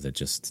instance, that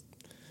just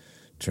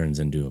turns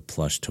into a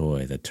plush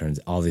toy that turns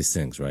all these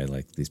things, right?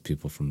 Like these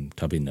people from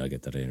Tubby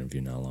Nugget that I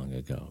interviewed not long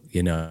ago,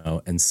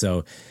 and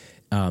so,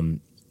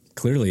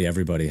 clearly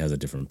everybody has a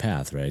different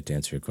path, right? To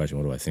answer your question,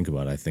 what do I think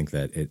about it? I think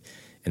that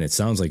and it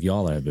sounds like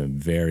y'all have been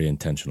very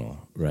intentional,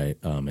 right?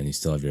 And you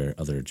still have your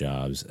other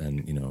jobs,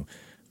 and,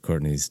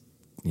 Courtney's,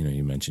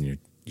 you mentioned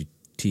you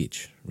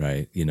teach,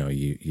 right?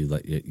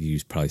 You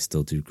probably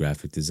still do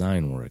graphic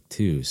design work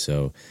too.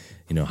 So,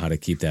 how to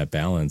keep that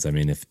balance. I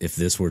mean, if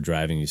this were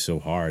driving you so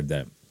hard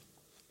that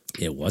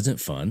it wasn't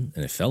fun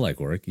and it felt like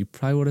work, you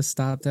probably would have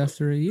stopped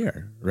after a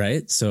year,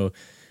 right? So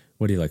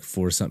what are you, like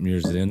 4-something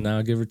years in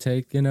now, give or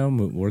take, you know,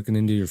 working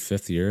into your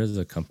 5th year as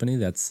a company?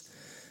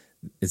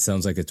 It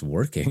sounds like it's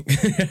working,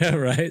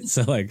 right?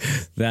 So like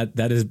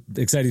that is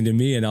exciting to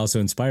me and also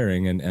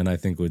inspiring. And I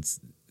think would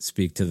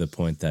speak to the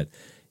point that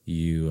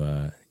you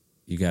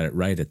got it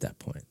right at that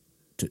point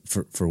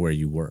for where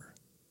you were.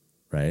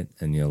 Right.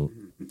 And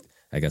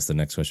I guess the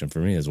next question for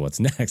me is what's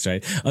next,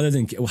 right? Other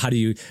than how do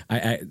you,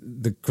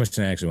 the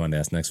question I actually wanted to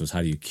ask next was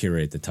how do you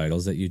curate the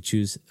titles that you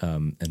choose?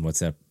 And what's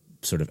that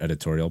sort of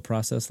editorial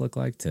process look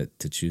like to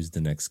choose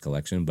the next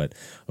collection? But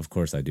of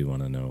course I do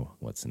want to know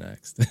what's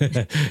next,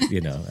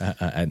 you know,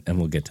 and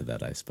we'll get to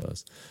that, I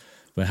suppose.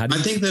 But how do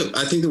you... I think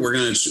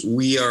that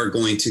we are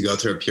going to go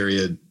through a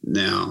period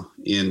now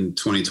in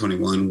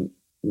 2021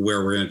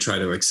 where we're going to try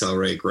to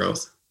accelerate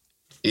growth.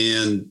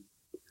 And,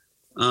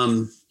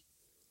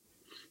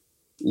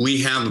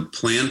 we have a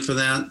plan for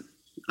that,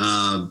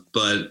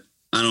 but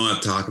I don't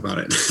want to talk about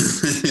it,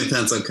 if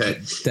that's okay.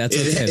 That's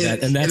okay.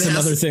 That's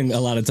another thing a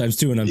lot of times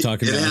too when I'm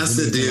talking about it. It has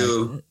to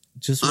do,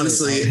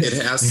 honestly,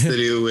 it has to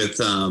do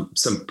with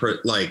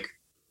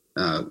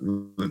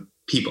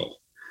people.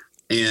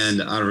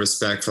 And out of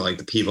respect for like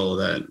the people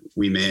that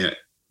we may,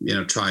 you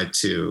know, try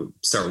to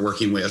start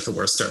working with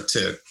or start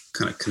to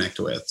kind of connect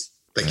with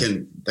that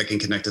can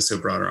connect us to a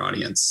broader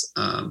audience.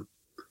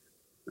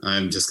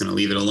 I'm just going to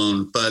leave it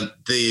alone. But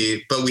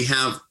we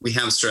have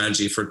a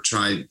strategy for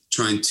trying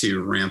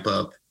to ramp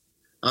up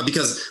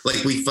because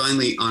like we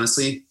finally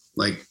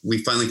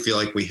feel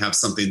like we have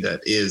something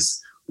that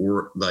is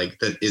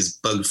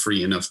bug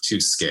free enough to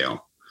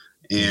scale,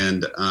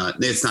 and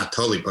it's not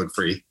totally bug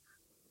free,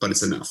 but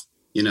it's enough,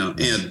 you know.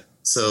 And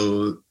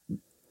so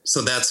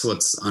that's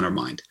what's on our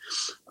mind.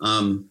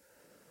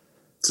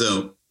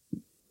 So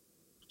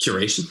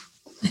curation.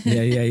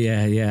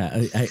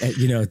 Yeah. I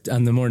you know,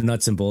 on the more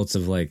nuts and bolts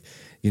of like,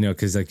 you know,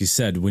 because like you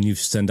said, when you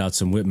send out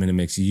some Whitman, it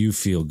makes you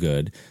feel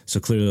good. So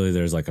clearly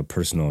there's like a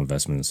personal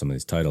investment in some of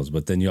these titles,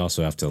 but then you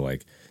also have to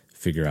like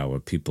figure out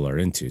what people are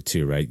into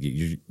too, right?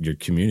 Your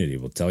community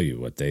will tell you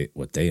what they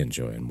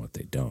enjoy and what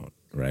they don't,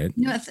 right?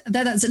 You know,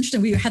 that's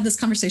interesting. We had this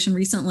conversation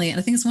recently, and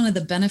I think it's one of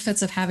the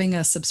benefits of having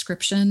a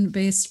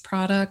subscription-based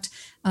product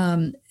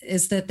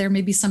is that there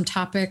may be some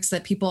topics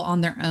that people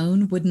on their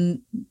own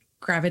wouldn't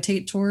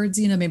gravitate towards.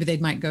 You know, maybe they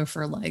might go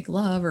for like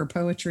love or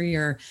poetry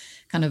or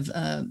kind of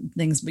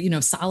things, but you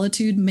know,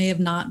 solitude may have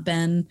not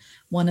been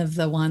one of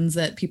the ones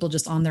that people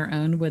just on their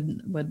own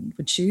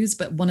would choose.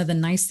 But one of the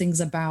nice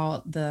things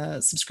about the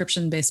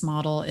subscription-based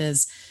model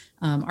is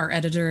our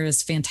editor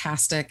is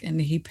fantastic and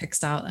he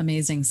picks out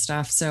amazing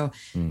stuff. So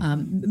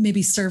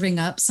maybe serving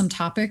up some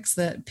topics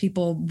that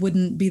people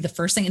wouldn't be the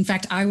first thing. In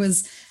fact,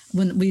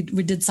 when we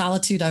did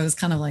Solitude, I was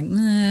kind of like,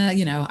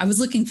 you know, I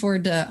was looking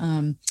forward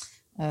to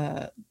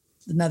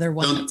another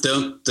one.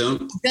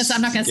 Don't. Yes,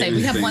 I'm not going to say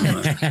we have one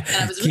that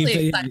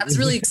I was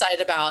really excited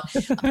about.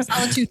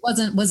 Solitude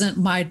wasn't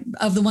my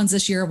of the ones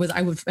this year.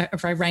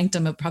 If I ranked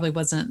them, it probably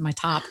wasn't my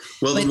top.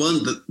 Well,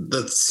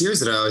 the series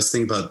that I always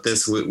think about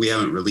this we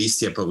haven't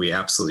released yet, but we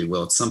absolutely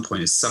will at some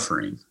point is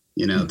Suffering.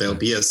 You know, there'll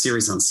be a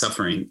series on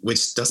suffering,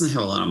 which doesn't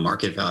have a lot of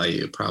market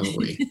value.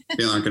 Probably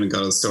people aren't going to go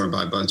to the store and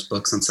buy a bunch of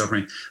books on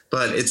suffering,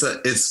 but it's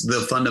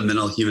the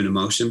fundamental human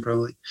emotion,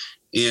 probably,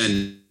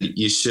 and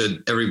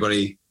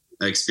everybody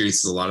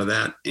experiences a lot of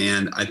that.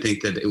 And I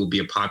think that it will be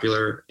a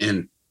popular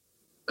and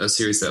a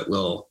series that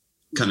will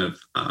kind of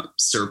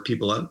serve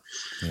people up.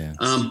 Yeah.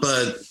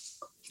 But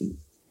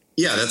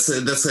yeah,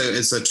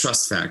 it's a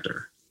trust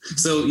factor.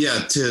 So yeah,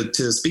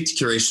 to speak to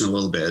curation a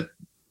little bit,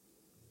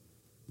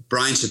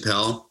 Brian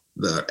Chappell,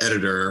 the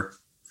editor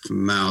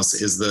from Mouse,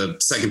 is the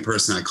second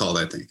person I called,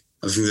 I think.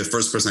 I think the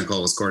first person I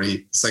called was Courtney.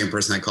 The second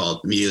person I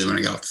called immediately when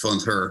I got off the phone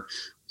with her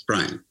was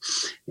Brian.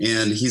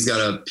 And he's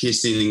got a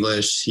PhD in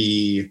English.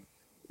 He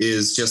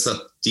is just a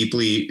deep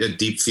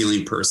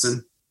feeling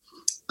person.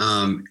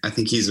 I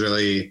think he's one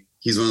of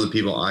the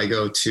people I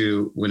go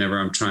to whenever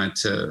I'm trying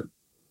to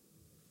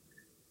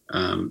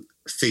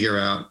figure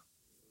out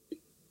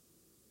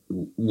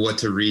what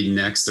to read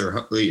next,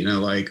 or, you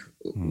know, like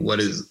what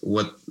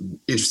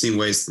interesting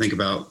ways to think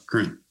about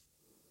current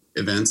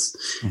events.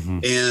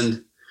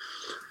 And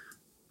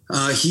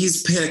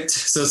he's picked,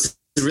 so it's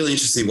really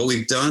interesting. What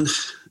we've done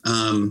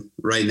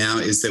right now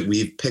is that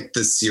we've picked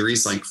this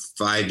series like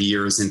 5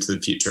 years into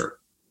the future.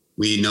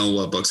 We know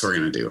what books we're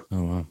going to do.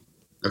 Oh, wow.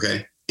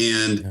 Okay.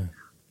 And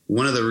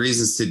one of the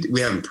reasons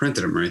we haven't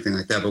printed them or anything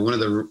like that, but one of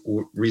the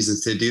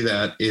reasons to do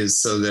that is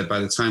so that by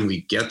the time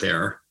we get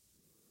there,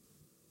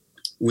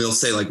 we'll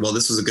say like, well,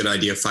 this was a good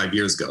idea 5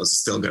 years ago. It's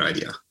still a good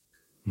idea.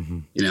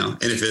 You know?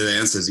 And if the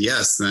answer is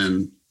yes,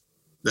 then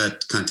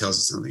that kind of tells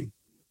us something.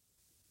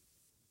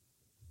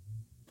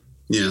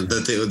 You know,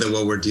 that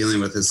what we're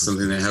dealing with is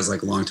something that has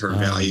like long-term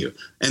value,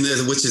 and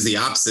which is the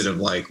opposite of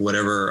like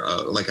whatever,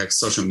 like a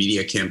social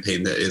media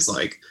campaign that is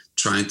like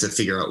trying to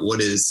figure out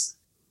what is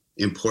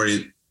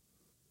important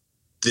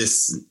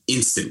this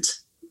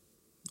instant.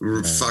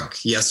 Fuck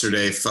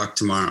yesterday, fuck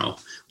tomorrow.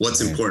 What's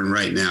important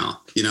right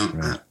now? You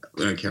know,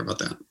 we don't care about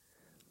that.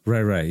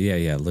 Right.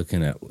 Yeah.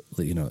 Looking at,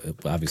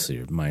 obviously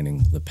you're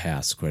mining the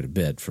past quite a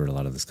bit for a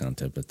lot of this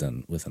content, but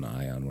then with an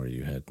eye on where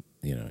you head,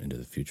 into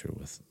the future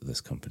with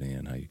this company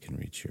and how you can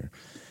reach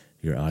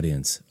your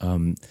audience.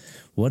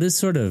 What is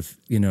sort of,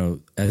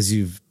 as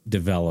you've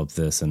developed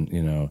this,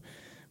 and,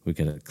 we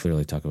could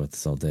clearly talk about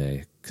this all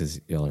day because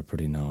y'all are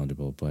pretty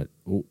knowledgeable, but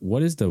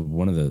what is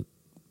one of the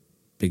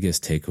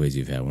biggest takeaways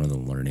you've had, one of the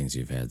learnings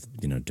you've had,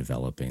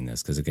 developing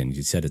this? Because again,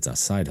 you said it's a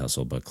side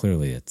hustle, but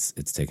clearly it's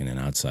taken an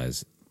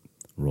outsized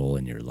role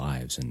in your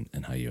lives and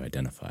how you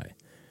identify,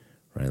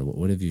 right?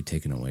 What have you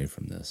taken away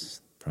from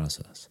this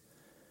process?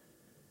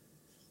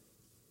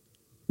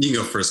 You can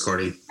go first,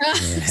 Cordy.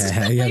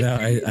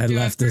 I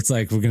left. It's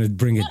like, we're going to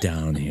bring it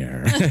down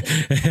here.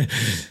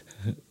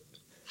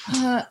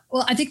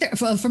 Well, I think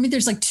for me,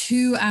 there's like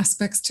two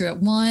aspects to it.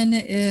 One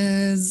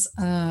is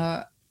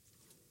the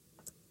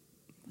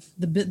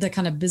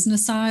kind of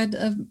business side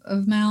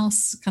of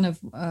Mouse, kind of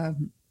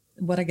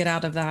what I get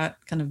out of that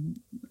kind of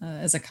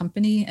as a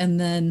company. And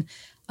then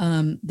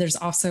there's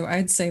also,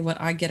 I'd say, what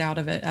I get out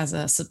of it as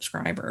a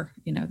subscriber,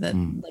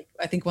 like,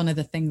 I think one of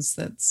the things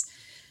that's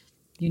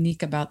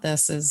unique about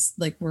this is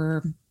like,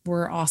 we're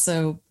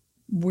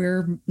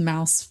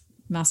Mouse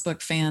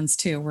book fans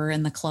too. We're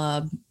in the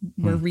club.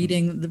 We're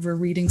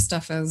reading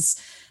stuff as,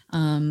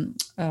 our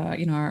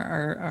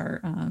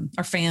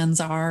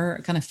fans are,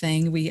 kind of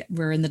thing.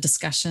 We're in the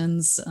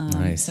discussions.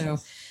 Nice. So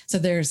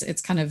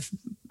it's kind of,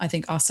 I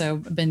think, also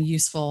been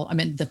useful. I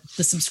mean, the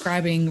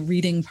subscribing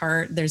reading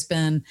part, there's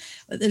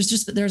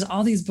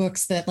all these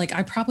books that like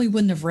I probably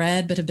wouldn't have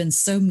read, but have been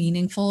so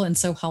meaningful and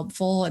so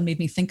helpful and made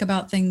me think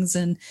about things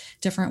in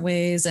different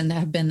ways, and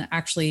have been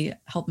actually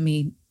helping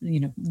me,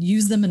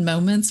 use them in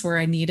moments where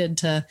I needed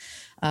to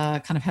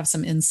kind of have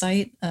some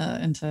insight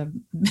into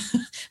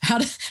how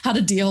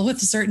to deal with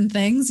certain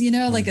things,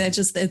 like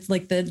it's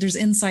like there's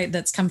insight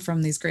that's come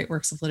from these great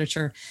works of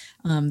literature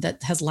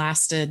that has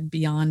lasted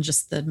beyond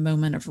just the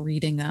moment of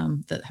reading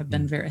them, that have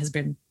been has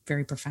been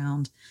very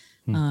profound.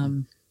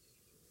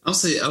 I'll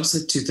say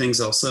two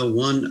things also.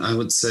 One, I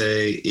would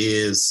say,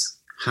 is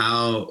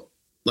how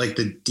like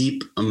the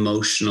deep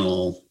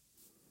emotional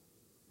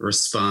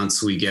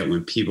response we get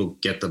when people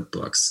get the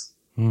books.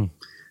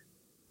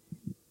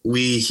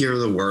 We hear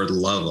the word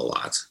love a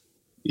lot,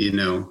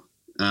 and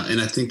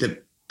I think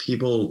that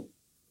people,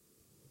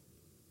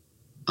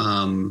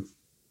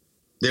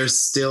 there's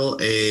still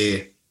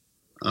an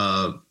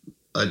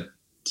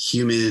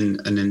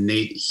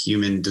innate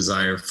human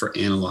desire for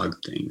analog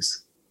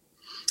things.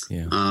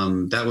 Yeah.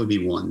 That would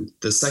be one.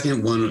 The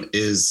second one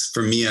is,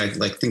 for me, I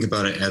like think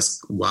about it as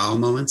wow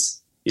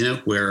moments,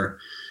 where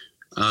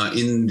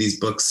in these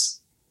books,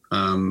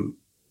 I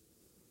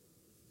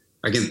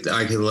could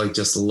like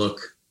just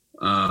look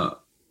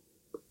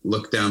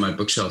down my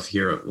bookshelf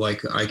here.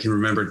 Like I can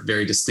remember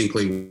very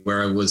distinctly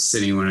where I was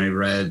sitting when I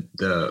read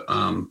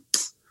the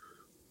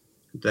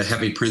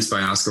Happy Prince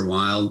by Oscar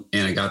Wilde,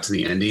 and I got to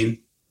the ending,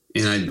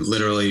 and I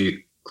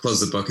literally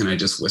closed the book and I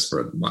just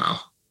whispered, wow.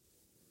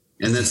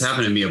 And that's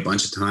happened to me a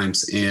bunch of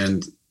times.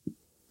 And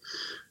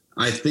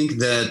I think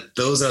that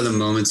those are the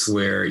moments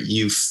where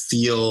you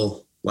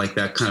feel like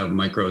that kind of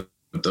micro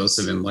dose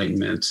of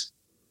enlightenment,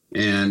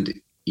 and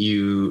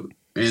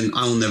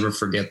I'll never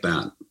forget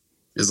that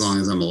as long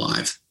as I'm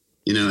alive,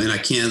 and I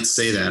can't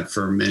say that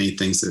for many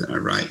things that I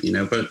write,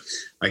 but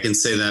I can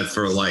say that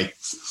for like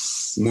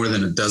more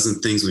than a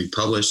dozen things we've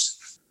published,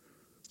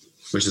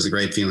 which is a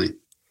great feeling.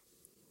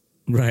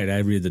 Right. I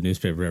read the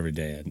newspaper every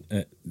day,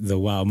 and the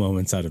wow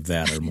moments out of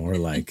that are more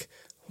like,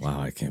 wow,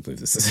 I can't believe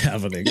this is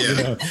happening,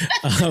 yeah.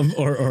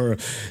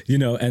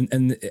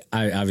 And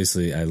I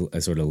obviously, I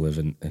sort of live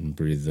and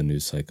breathe the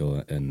news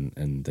cycle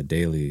and the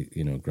daily,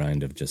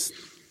 grind of just,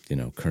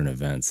 current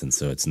events. And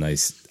so it's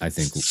nice, I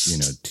think,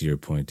 to your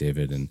point,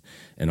 David,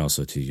 and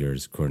also to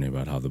yours, Courtney,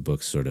 about how the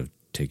books sort of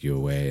take you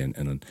away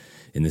and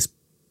in this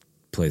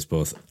place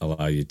both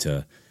allow you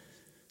to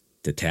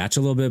detach a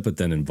little bit, but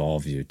then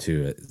involve you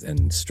too,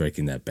 and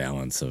striking that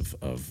balance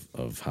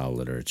of how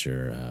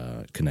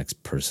literature connects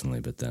personally,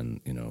 but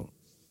then,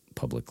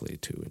 publicly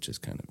too, which is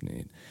kind of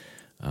neat.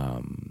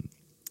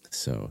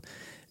 So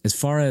as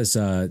far as,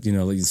 so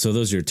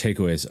those are your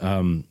takeaways.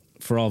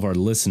 For all of our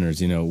listeners,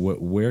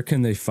 where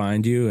can they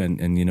find you, and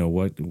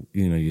what,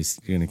 you're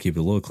going to keep it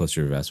a little closer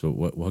to your vest, but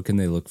what can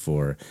they look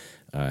for,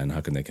 and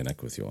how can they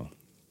connect with you all?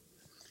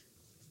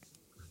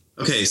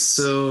 Okay.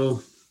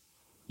 So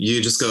you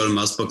just go to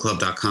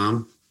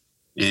mousebookclub.com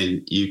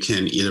and you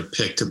can either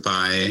pick to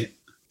buy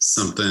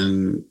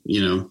something,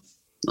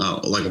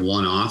 like a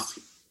one-off,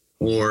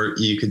 or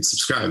you could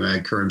subscribe. I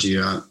encourage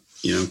you,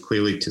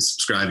 clearly to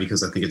subscribe,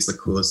 because I think it's the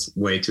coolest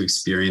way to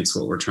experience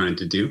what we're trying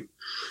to do.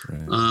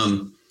 Right.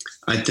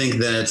 I think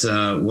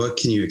that what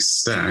can you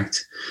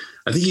expect?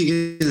 I think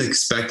you can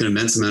expect an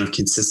immense amount of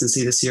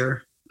consistency this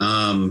year.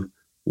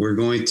 We're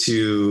going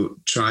to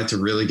try to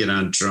really get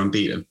on a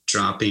drumbeat of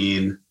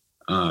dropping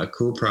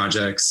cool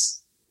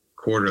projects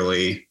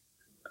quarterly,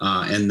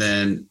 and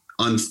then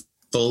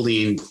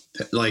unfolding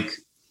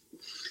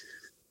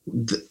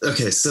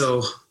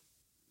so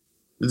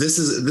this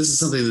is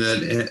something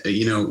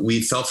that,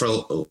 we felt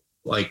for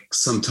like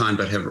some time,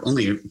 but have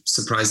only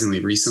surprisingly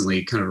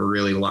recently kind of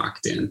really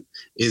locked in,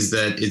 is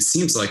that it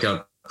seems like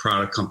a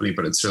product company,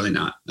 but it's really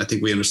not. I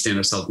think we understand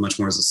ourselves much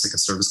more as a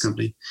service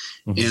company.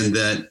 Mm-hmm. And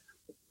that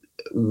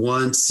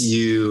once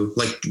you,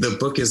 like, the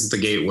book is the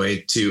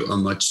gateway to a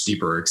much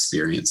deeper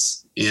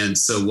experience. And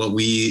so what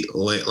we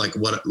like,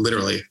 what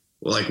literally,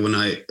 like when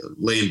I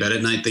lay in bed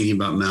at night thinking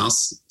about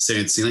Mouse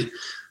staring at the ceiling,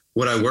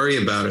 what I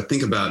worry about or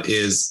think about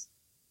is,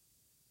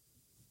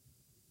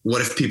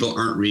 what if people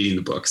aren't reading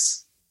the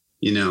books,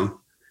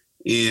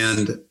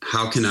 and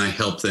how can I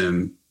help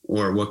them,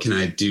 or what can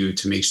I do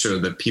to make sure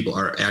that people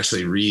are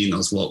actually reading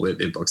those Walt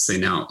Whitman books they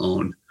now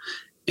own?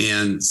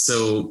 And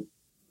so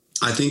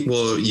I think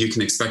what you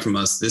can expect from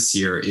us this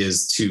year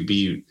is to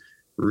be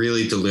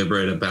really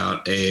deliberate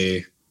about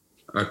the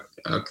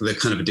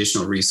kind of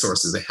additional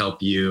resources that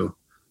help you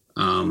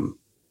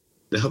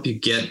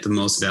get the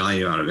most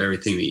value out of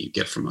everything that you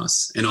get from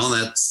us. And all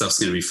that stuff's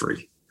going to be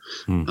free.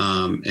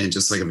 And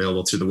just like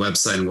available through the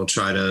website, and we'll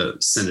try to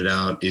send it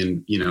out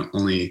in,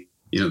 only,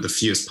 the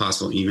fewest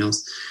possible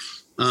emails.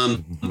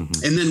 And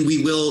then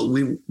we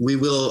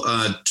will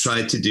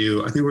try to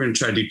do, I think we're going to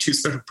try to do 2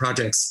 special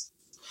projects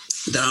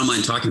that I don't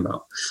mind talking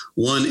about.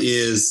 One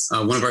is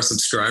one of our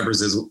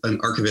subscribers is an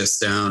archivist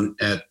down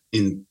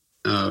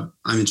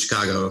I'm in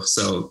Chicago.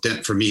 So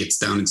for me, it's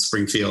down in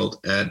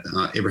Springfield at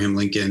Abraham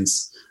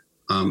Lincoln's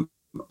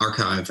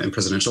archive and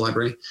presidential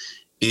library.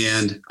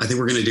 And I think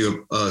we're going to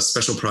do a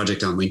special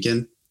project on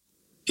Lincoln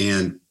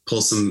and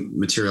pull some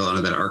material out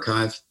of that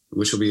archive,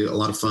 which will be a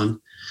lot of fun.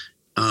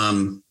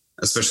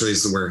 Especially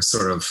as we're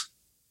sort of,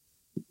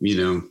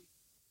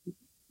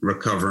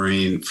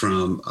 recovering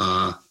from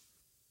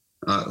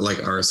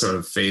like our sort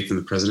of faith in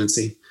the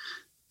presidency.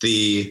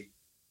 The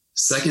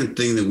second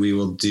thing that we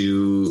will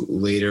do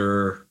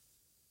later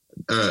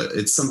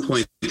at some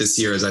point this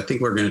year is I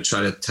think we're going to try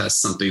to test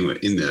something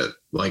in the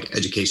like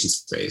education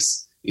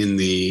space, in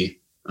the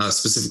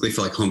specifically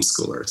for like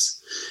homeschoolers.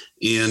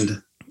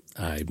 And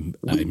I'm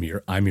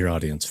your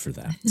audience for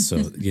that. So,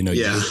 you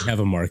have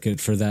a market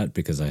for that,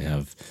 because I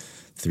have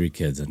 3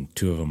 kids and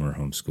 2 of them are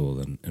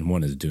homeschooled and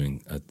one is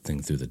doing a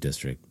thing through the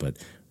district, but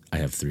I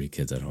have 3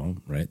 kids at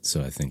home. Right.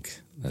 So I think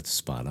that's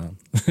spot on.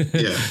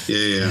 Yeah.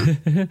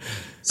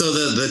 So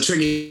the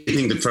tricky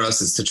thing for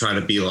us is to try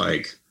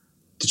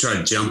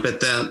to jump at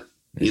that.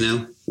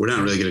 We're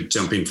not really good at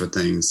jumping for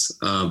things.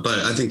 But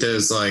I think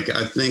there's like,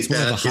 it's more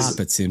of a hop,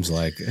 it seems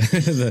like.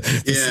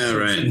 Yeah,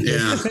 right.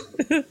 Yeah.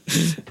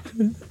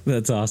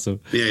 That's awesome.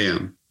 Yeah.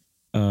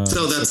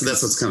 So that's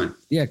what's coming.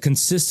 Yeah.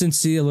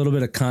 Consistency, a little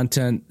bit of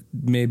content,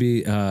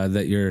 maybe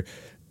that you're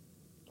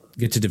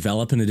get to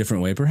develop in a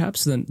different way,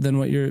 perhaps than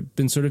what you've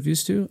been sort of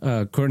used to.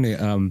 Courtney,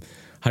 how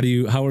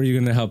are you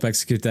going to help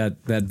execute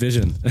that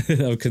vision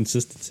of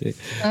consistency?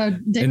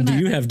 And do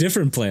you have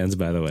different plans,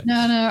 by the way?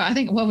 No. I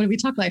think we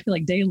talk about, I feel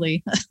like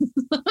daily,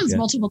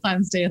 multiple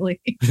times daily.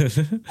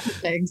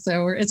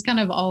 So it's kind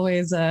of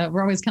always,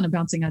 we're always kind of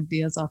bouncing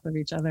ideas off of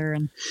each other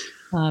and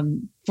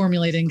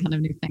formulating kind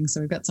of new things.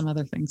 So we've got some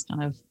other things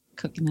kind of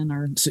cooking in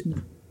our.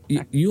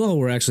 You all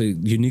were actually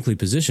uniquely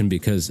positioned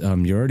because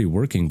you're already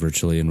working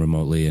virtually and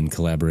remotely and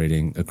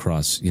collaborating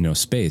across,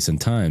 space and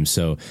time.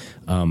 So,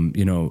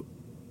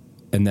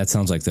 and that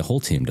sounds like the whole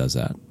team does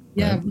that.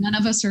 Yeah. Right? None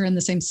of us are in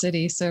the same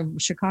city. So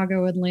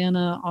Chicago,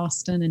 Atlanta,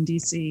 Austin, and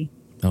DC.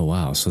 Oh,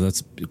 wow. So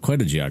that's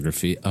quite a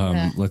geography.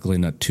 Luckily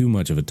not too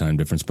much of a time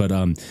difference, but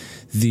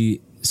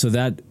so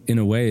that in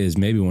a way is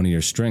maybe one of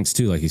your strengths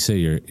too. Like you say,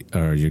 you're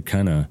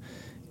kind of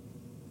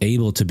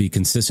able to be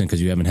consistent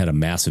because you haven't had a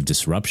massive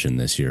disruption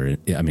this year.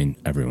 I mean,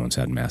 everyone's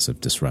had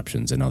massive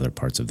disruptions in other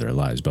parts of their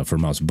lives, but for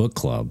Mouse Book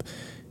Club,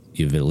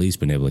 you've at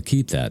least been able to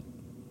keep that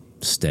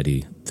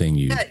steady thing.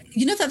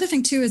 The other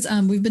thing too is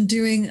we've been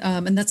doing,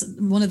 and that's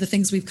one of the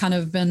things we've kind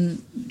of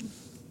been,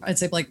 I'd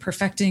say, like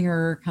perfecting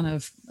or kind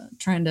of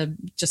trying to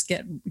just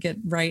get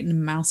right in a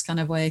Mouse kind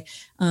of way,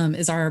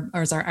 is our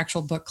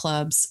actual book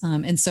clubs.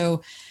 And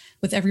so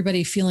with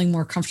everybody feeling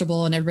more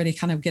comfortable and everybody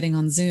kind of getting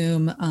on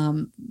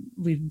Zoom,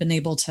 we've been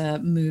able to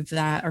move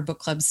our book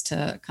clubs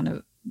to kind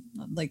of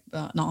like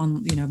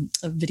on,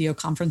 a video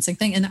conferencing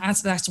thing. And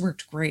that's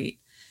worked great.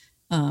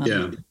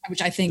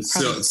 Which I think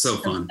probably so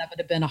fun. That would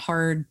have been a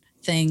hard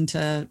thing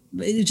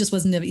it just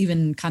wasn't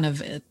even kind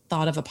of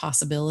thought of a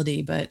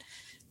possibility, but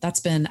that's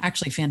been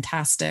actually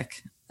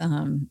fantastic.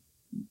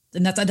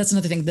 And that's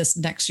another thing this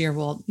next year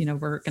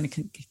we're going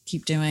to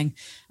keep doing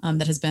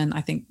that has been,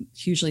 I think,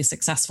 hugely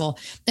successful.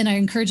 And I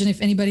encourage, and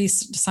if anybody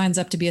signs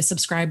up to be a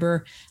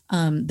subscriber,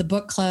 the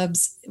book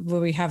clubs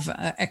where we have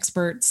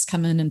experts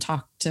come in and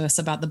talk to us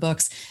about the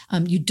books.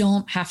 You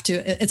don't have to.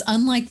 It's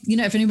unlike,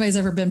 if anybody's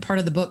ever been part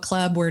of the book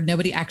club where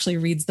nobody actually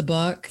reads the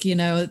book, right.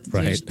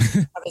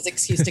 You have this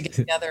excuse to get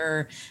together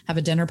or have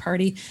a dinner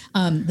party.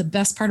 The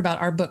best part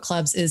about our book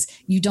clubs is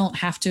you don't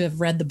have to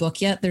have read the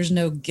book yet. There's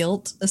no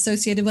guilt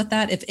associated with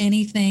that. If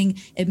anything,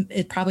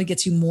 it probably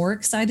gets you more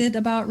excited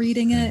about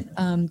reading it,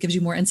 gives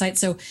you more insight.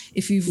 So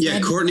if you've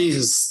Courtney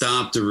has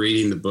stopped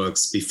reading the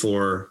books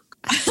before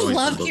I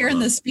love hearing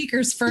the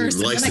speakers first.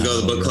 He likes to go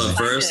to the book club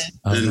first,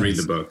 then read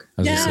the book.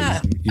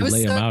 Yeah. You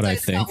lay them out, I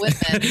think.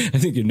 I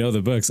think you know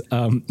the books.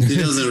 He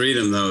doesn't read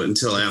them, though,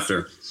 until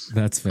after.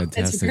 That's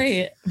fantastic. It's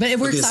great. But it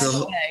works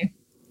either way.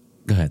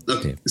 Go ahead.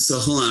 Okay, so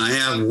hold on. I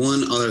have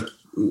one other.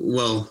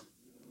 Well,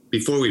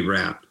 before we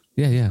wrap,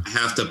 I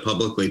have to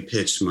publicly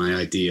pitch my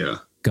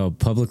idea. Go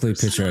publicly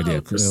pitch your idea.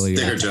 Clearly,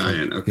 Sticker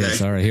Giant. Okay.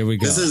 Yes. All right. Here we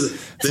go. This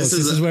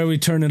is where we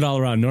turn it all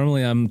around.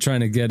 Normally, I'm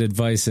trying to get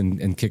advice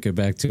and kick it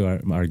back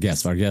to our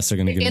guests. Our guests are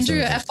going to give Andrew,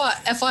 us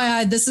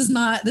FYI, this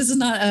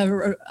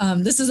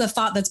is a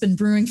thought that's been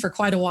brewing for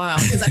quite a while.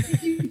 Because I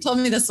think you told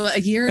me this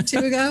a year or two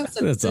ago.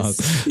 So that's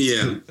awesome.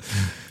 Yeah.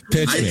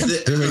 Pitch me.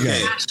 Here we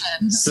go.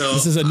 So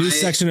this is a new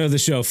section of the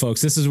show,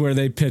 folks. This is where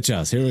they pitch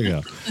us. Here we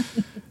go.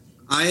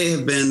 I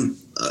have been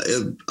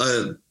a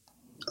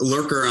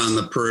lurker on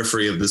the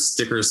periphery of the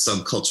sticker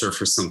subculture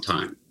for some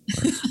time.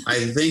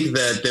 I think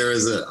that there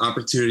is an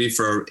opportunity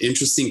for an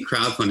interesting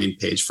crowdfunding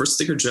page for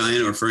Sticker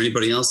Giant or for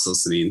anybody else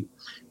listening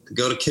to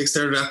go to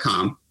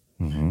Kickstarter.com,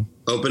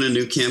 open a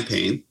new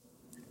campaign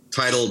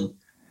titled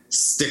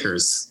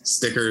Stickers,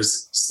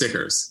 Stickers,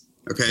 Stickers.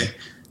 Okay.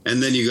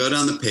 And then you go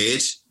down the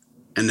page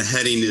and the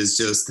heading is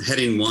just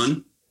heading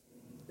 1.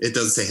 It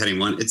doesn't say heading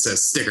 1. It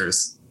says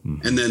stickers.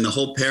 And then the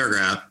whole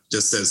paragraph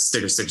just says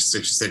stickers, stickers,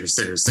 stickers, stickers,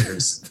 stickers,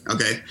 stickers.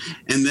 Okay.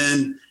 And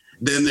then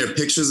there are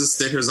pictures of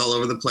stickers all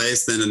over the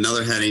place. Then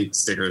another heading,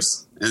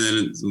 stickers. And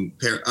then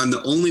and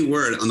the only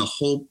word on the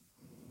whole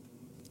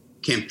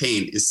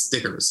campaign is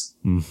stickers.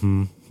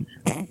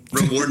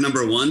 Reward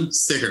number 1,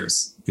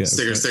 stickers. Yeah,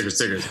 stickers, stickers,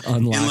 stickers.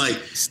 Unlock and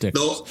like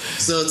stickers.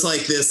 So it's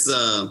like this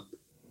and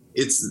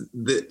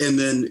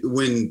then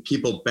when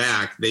people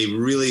back, they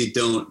really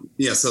don't.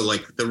 Yeah. So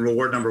like the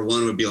reward number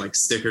 1 would be like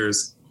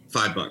stickers,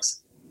 $5.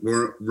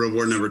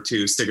 Reward number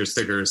 2, stickers,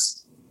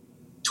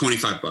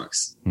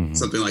 $25,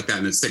 something like that.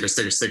 And then stickers,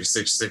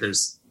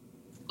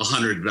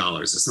 $100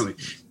 or something.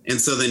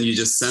 And so then you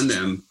just send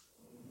them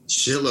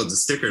shitloads of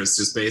stickers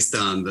just based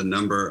on the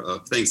number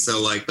of things. So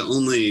like the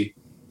only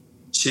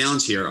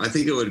challenge here, I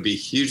think it would be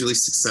hugely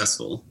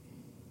successful.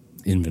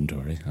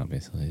 Inventory,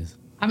 obviously, is.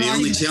 The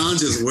only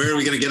challenge is where are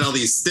we going to get all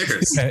these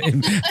stickers?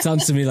 It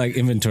sounds to me like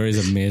inventory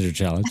is a major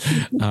challenge,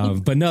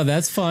 but no,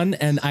 that's fun.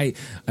 And I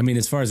mean,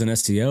 as far as an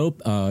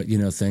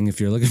SEO, thing, if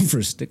you're looking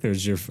for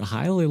stickers, you're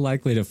highly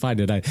likely to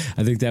find it. I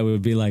think that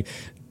would be like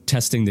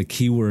testing the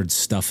keyword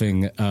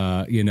stuffing,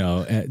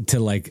 to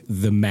like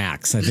the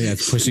max. I think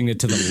that's pushing it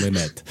to the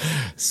limit.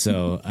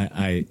 So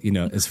I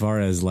as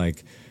far as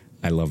like,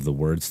 I love the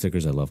word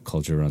stickers. I love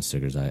culture around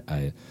stickers.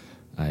 I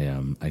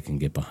can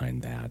get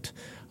behind that.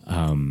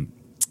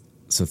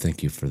 So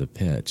thank you for the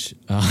pitch.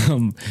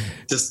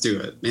 Just do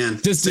it, man.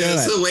 Just do it.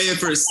 It's the way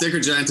for a Sticker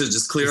Giant to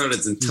just clear out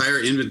its entire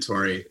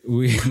inventory.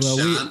 We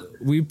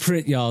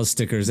print y'all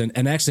stickers,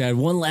 and actually I had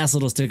one last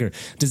little sticker.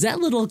 Does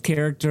that little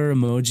character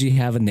emoji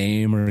have a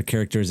name or a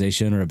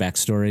characterization or a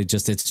backstory?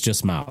 It's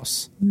just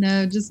mouse.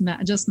 No, just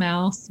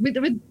mouse. We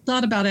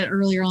thought about it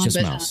earlier on, just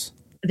but mouse.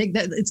 I think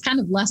that it's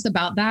kind of less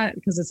about that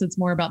because it's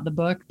more about the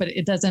book, but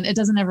it doesn't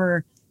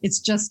ever. It's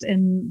just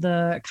in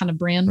the kind of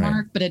brand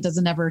mark, but it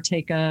doesn't ever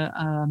take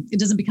it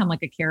doesn't become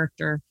like a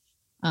character.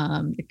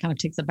 It kind of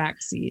takes a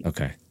back seat.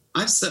 Okay.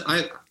 Got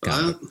it.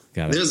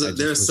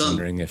 There's some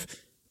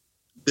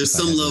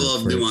level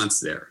of nuance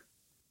there.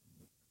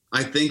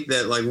 I think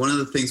that like one of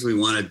the things we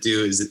want to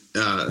do is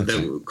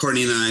that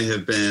Courtney and I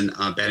have been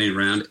batting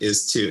around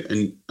is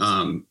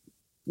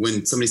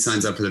when somebody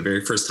signs up for the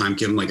very first time,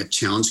 give them like a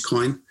challenge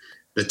coin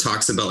that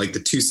talks about like the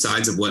two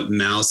sides of what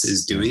Mouse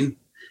is doing.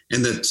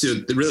 And the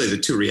two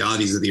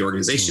realities of the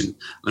organization.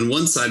 On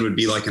one side would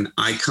be like an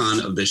icon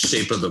of the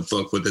shape of the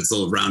book with its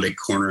little rounded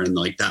corner and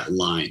like that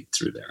line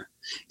through there.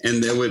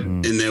 And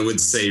that would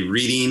say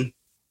reading,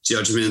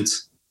 judgment,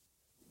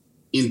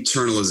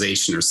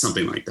 internalization or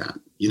something like that.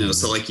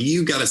 So like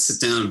you got to sit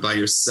down by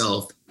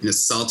yourself in a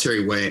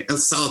solitary way.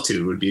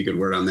 Solitude would be a good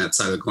word on that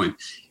side of the coin.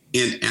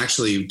 And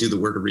actually do the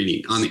work of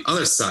reading. On the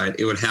other side,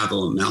 it would have a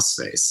little mouse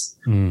face,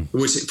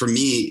 which for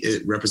me,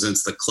 it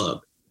represents the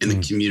club and the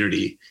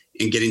community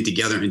and getting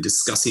together and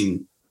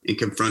discussing and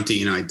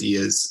confronting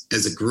ideas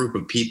as a group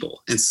of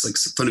people. And it's like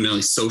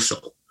fundamentally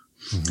social.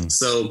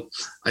 So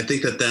I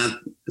think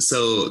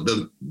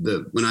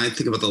when I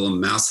think about the little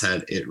mouse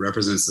head, it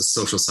represents the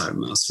social side of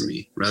mouse for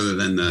me rather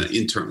than the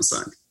internal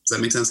side. Does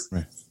that make sense?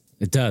 Right.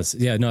 It does.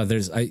 Yeah, no,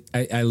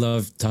 I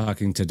love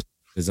talking to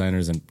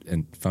designers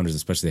and founders,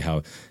 especially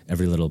how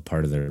every little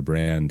part of their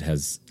brand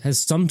has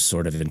some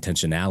sort of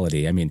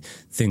intentionality. I mean,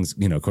 things,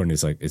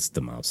 Courtney's like, it's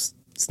the mouse.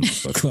 It's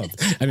the book club.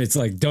 I mean, it's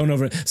like,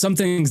 some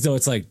things though,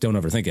 it's like, don't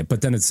overthink it.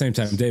 But then at the same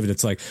time, David,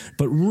 it's like,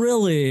 but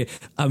really,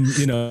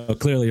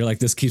 clearly you're like,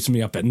 this keeps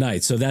me up at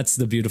night. So that's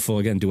the beautiful,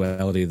 again,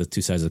 duality of the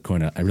two sides of the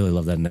coin. I really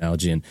love that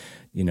analogy. And,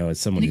 as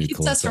someone who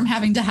keeps us from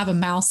having to have a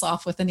mouse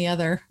off with any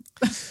other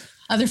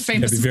other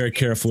famous. Be very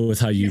careful with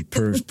how you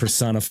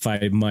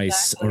personify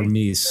mice or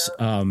meese.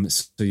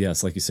 So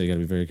yes, like you say, you got to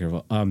be very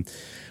careful.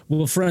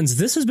 Well, friends,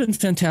 this has been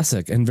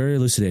fantastic and very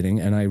elucidating,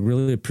 and I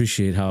really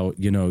appreciate how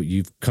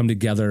you've come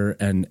together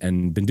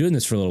and been doing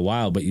this for a little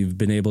while, but you've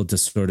been able to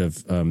sort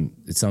of.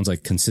 It sounds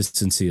like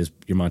consistency is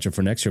your mantra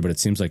for next year, but it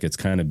seems like it's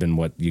kind of been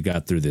what you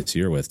got through this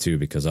year with too,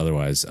 because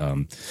otherwise,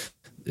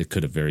 it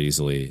could have very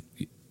easily.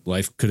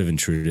 Life could have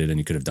intruded, and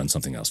you could have done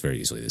something else very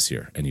easily this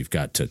year. And you've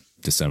got to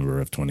December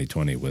of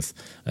 2020 with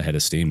a head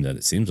of steam that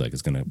it seems like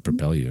is going to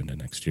propel you into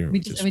next year. We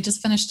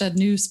just finished a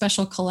new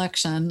special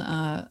collection.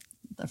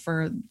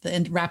 For the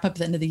end, wrap up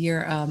the end of the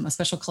year, a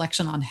special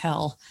collection on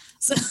hell,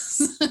 so,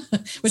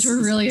 which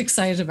we're really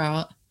excited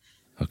about.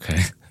 Okay,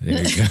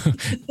 there you go.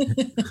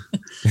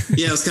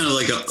 Yeah, it's kind of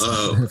like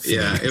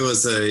it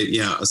was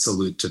a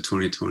salute to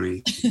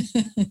 2020.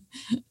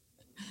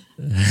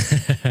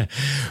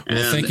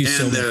 Thank you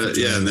so much.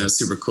 And they're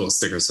super cool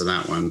stickers for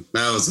that one.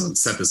 That was what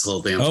set this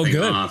whole damn thing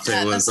off.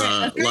 Yeah, it was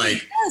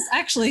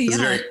actually, it was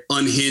a very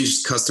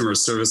unhinged customer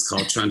service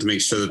call trying to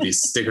make sure that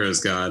these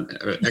stickers got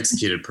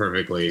executed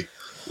perfectly.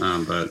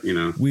 But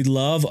we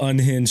love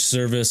unhinged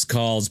service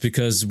calls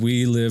because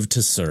we live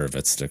to serve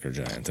at Sticker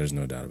Giant. There's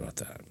no doubt about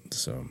that.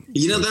 So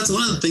that's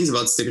one of the things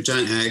about Sticker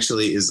Giant.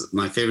 Actually, is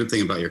my favorite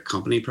thing about your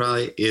company.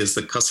 Probably is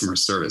the customer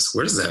service.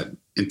 Where does that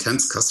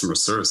intense customer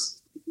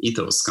service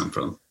ethos come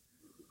from?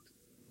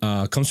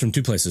 Comes from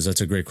two places.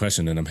 That's a great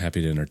question, and I'm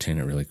happy to entertain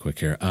it really quick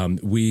here.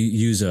 We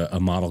use a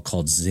model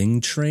called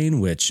Zing Train,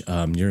 which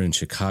you're in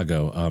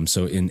Chicago.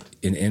 So in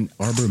Ann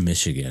Arbor,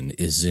 Michigan,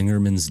 is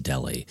Zingerman's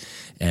Deli.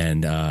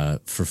 And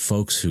for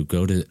folks who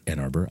go to Ann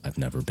Arbor, I've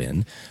never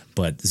been,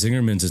 but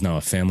Zingerman's is now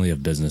a family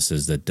of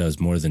businesses that does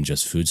more than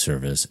just food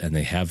service, and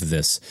they have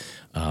this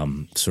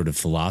sort of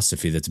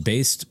philosophy that's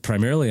based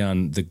primarily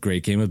on the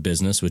Great Game of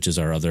Business, which is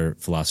our other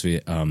philosophy,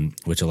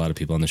 which a lot of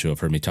people on the show have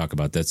heard me talk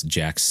about. That's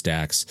Jack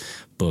Stack's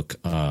book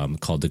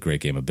called The Great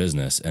Game of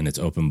Business, and it's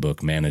open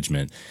book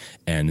management.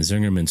 And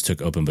Zingerman's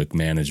took open book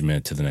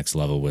management to the next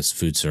level with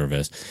food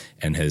service,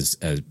 and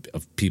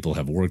people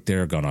have worked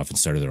there, gone off and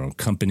started their own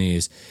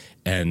companies.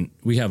 And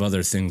we have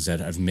other things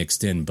that I've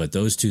mixed in, but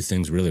those two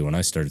things really, when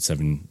I started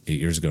 7-8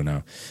 years ago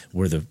now,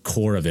 were the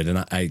core of it. And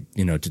I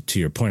to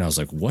your point, I was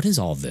like, what is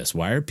all this?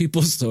 Why are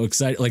people so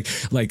excited?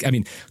 Like, I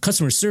mean,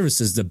 customer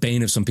service is the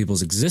bane of some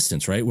people's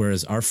existence, right?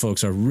 Whereas our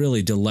folks are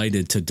really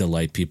delighted to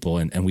delight people.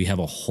 And we have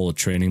a whole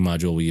training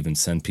module. We even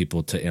send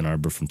people to Ann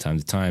Arbor from time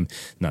to time,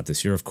 not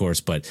this year, of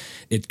course, but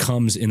it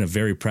comes in a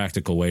very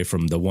practical way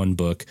from the one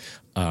book,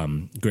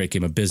 Great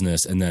Game of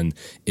Business. And then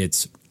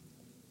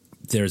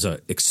there's an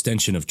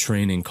extension of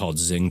training called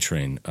Zing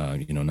Train,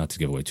 not to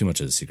give away too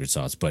much of the secret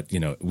sauce, but,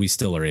 we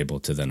still are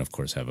able to then, of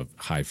course, have a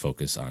high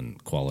focus on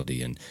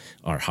quality and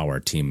how our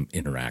team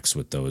interacts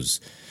with those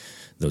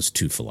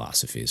two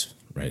philosophies,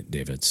 right,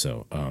 David?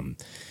 So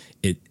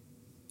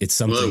it's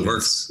something it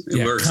works.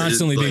 It works.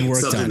 Constantly being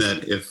worked on.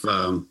 That if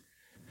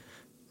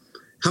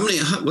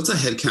what's a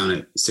head count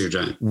at Sticker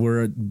Giant?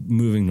 We're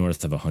moving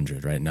north of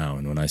 100 right now.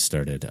 And when I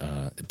started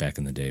back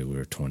in the day, we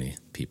were 20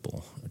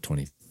 people,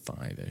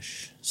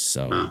 25-ish.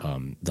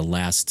 So the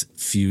last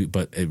few,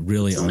 but it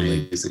really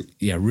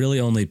really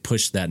only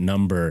pushed that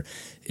number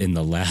in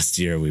the last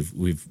year.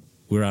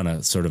 We're on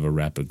a sort of a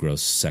rapid growth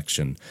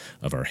section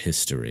of our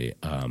history.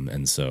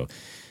 And so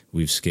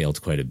we've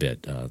scaled quite a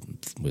bit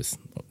with,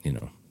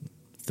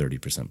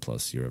 30%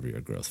 plus year-over-year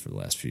growth for the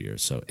last few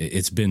years. So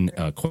it's been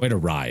quite a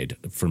ride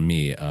for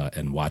me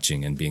and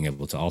watching and being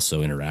able to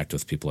also interact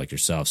with people like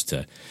yourselves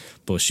to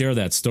both share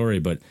that story,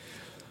 but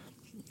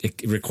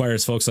it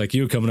requires folks like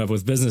you coming up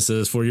with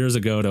businesses 4 years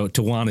ago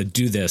to want to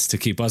do this to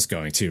keep us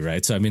going too,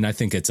 right? So, I mean, I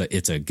think it's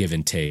a give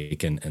and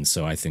take. And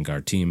so I think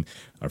our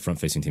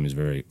front-facing team is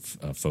very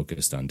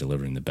focused on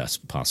delivering the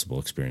best possible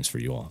experience for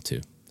you all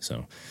too.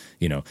 So,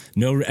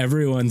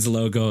 everyone's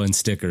logo and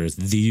sticker is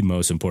the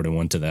most important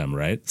one to them,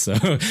 right? So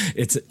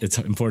it's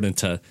important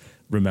to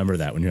remember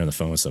that when you're on the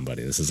phone with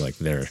somebody. This is like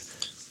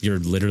you're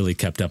literally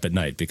kept up at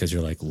night because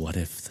you're like, what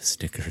if the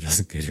sticker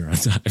doesn't get here on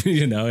time?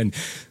 And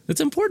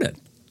it's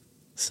important.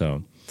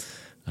 So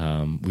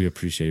we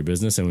appreciate your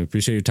business and we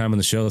appreciate your time on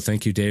the show.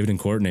 Thank you, David and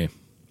Courtney.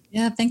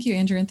 Yeah, thank you,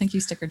 Andrew, and thank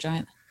you, Sticker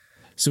Giant.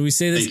 So we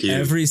say this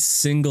every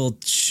single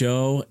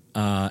show.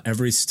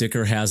 Every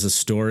sticker has a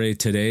story.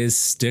 Today's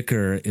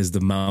sticker is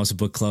the Mouse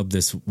Book Club,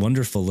 this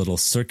wonderful little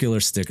circular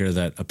sticker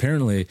that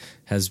apparently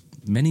has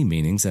many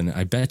meanings. And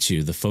I bet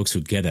you the folks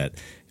who get it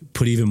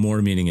put even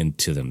more meaning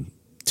into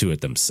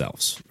it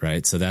themselves,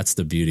 right? So that's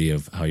the beauty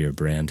of how your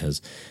brand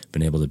has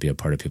been able to be a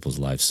part of people's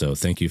lives. So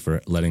thank you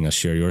for letting us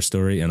share your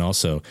story and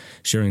also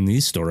sharing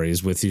these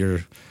stories with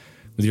your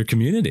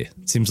community.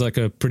 It seems like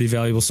a pretty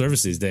valuable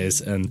service these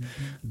days. And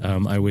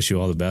I wish you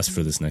all the best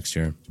for this next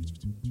year.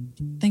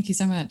 Thank you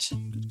so much.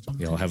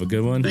 Y'all have a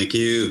good one. Thank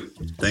you.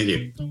 Thank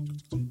you.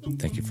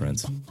 Thank you,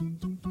 friends.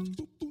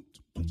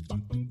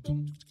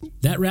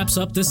 That wraps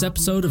up this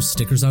episode of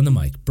Stickers on the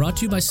Mic, brought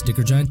to you by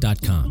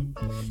StickerGiant.com.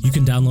 You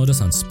can download us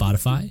on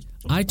Spotify,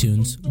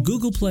 iTunes,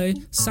 Google Play,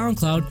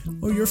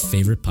 SoundCloud, or your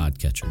favorite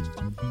podcatcher.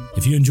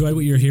 If you enjoy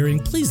what you're hearing,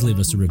 please leave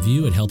us a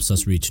review. It helps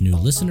us reach new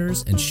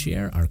listeners and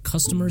share our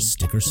customers'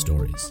 sticker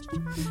stories.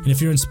 And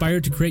if you're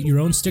inspired to create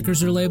your own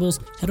stickers or labels,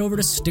 head over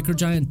to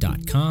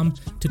StickerGiant.com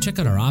to check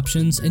out our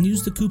options and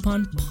use the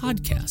coupon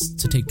PODCAST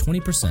to take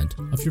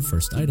 20% off your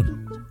first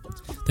item.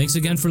 Thanks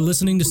again for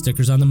listening to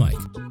Stickers on the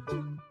Mic.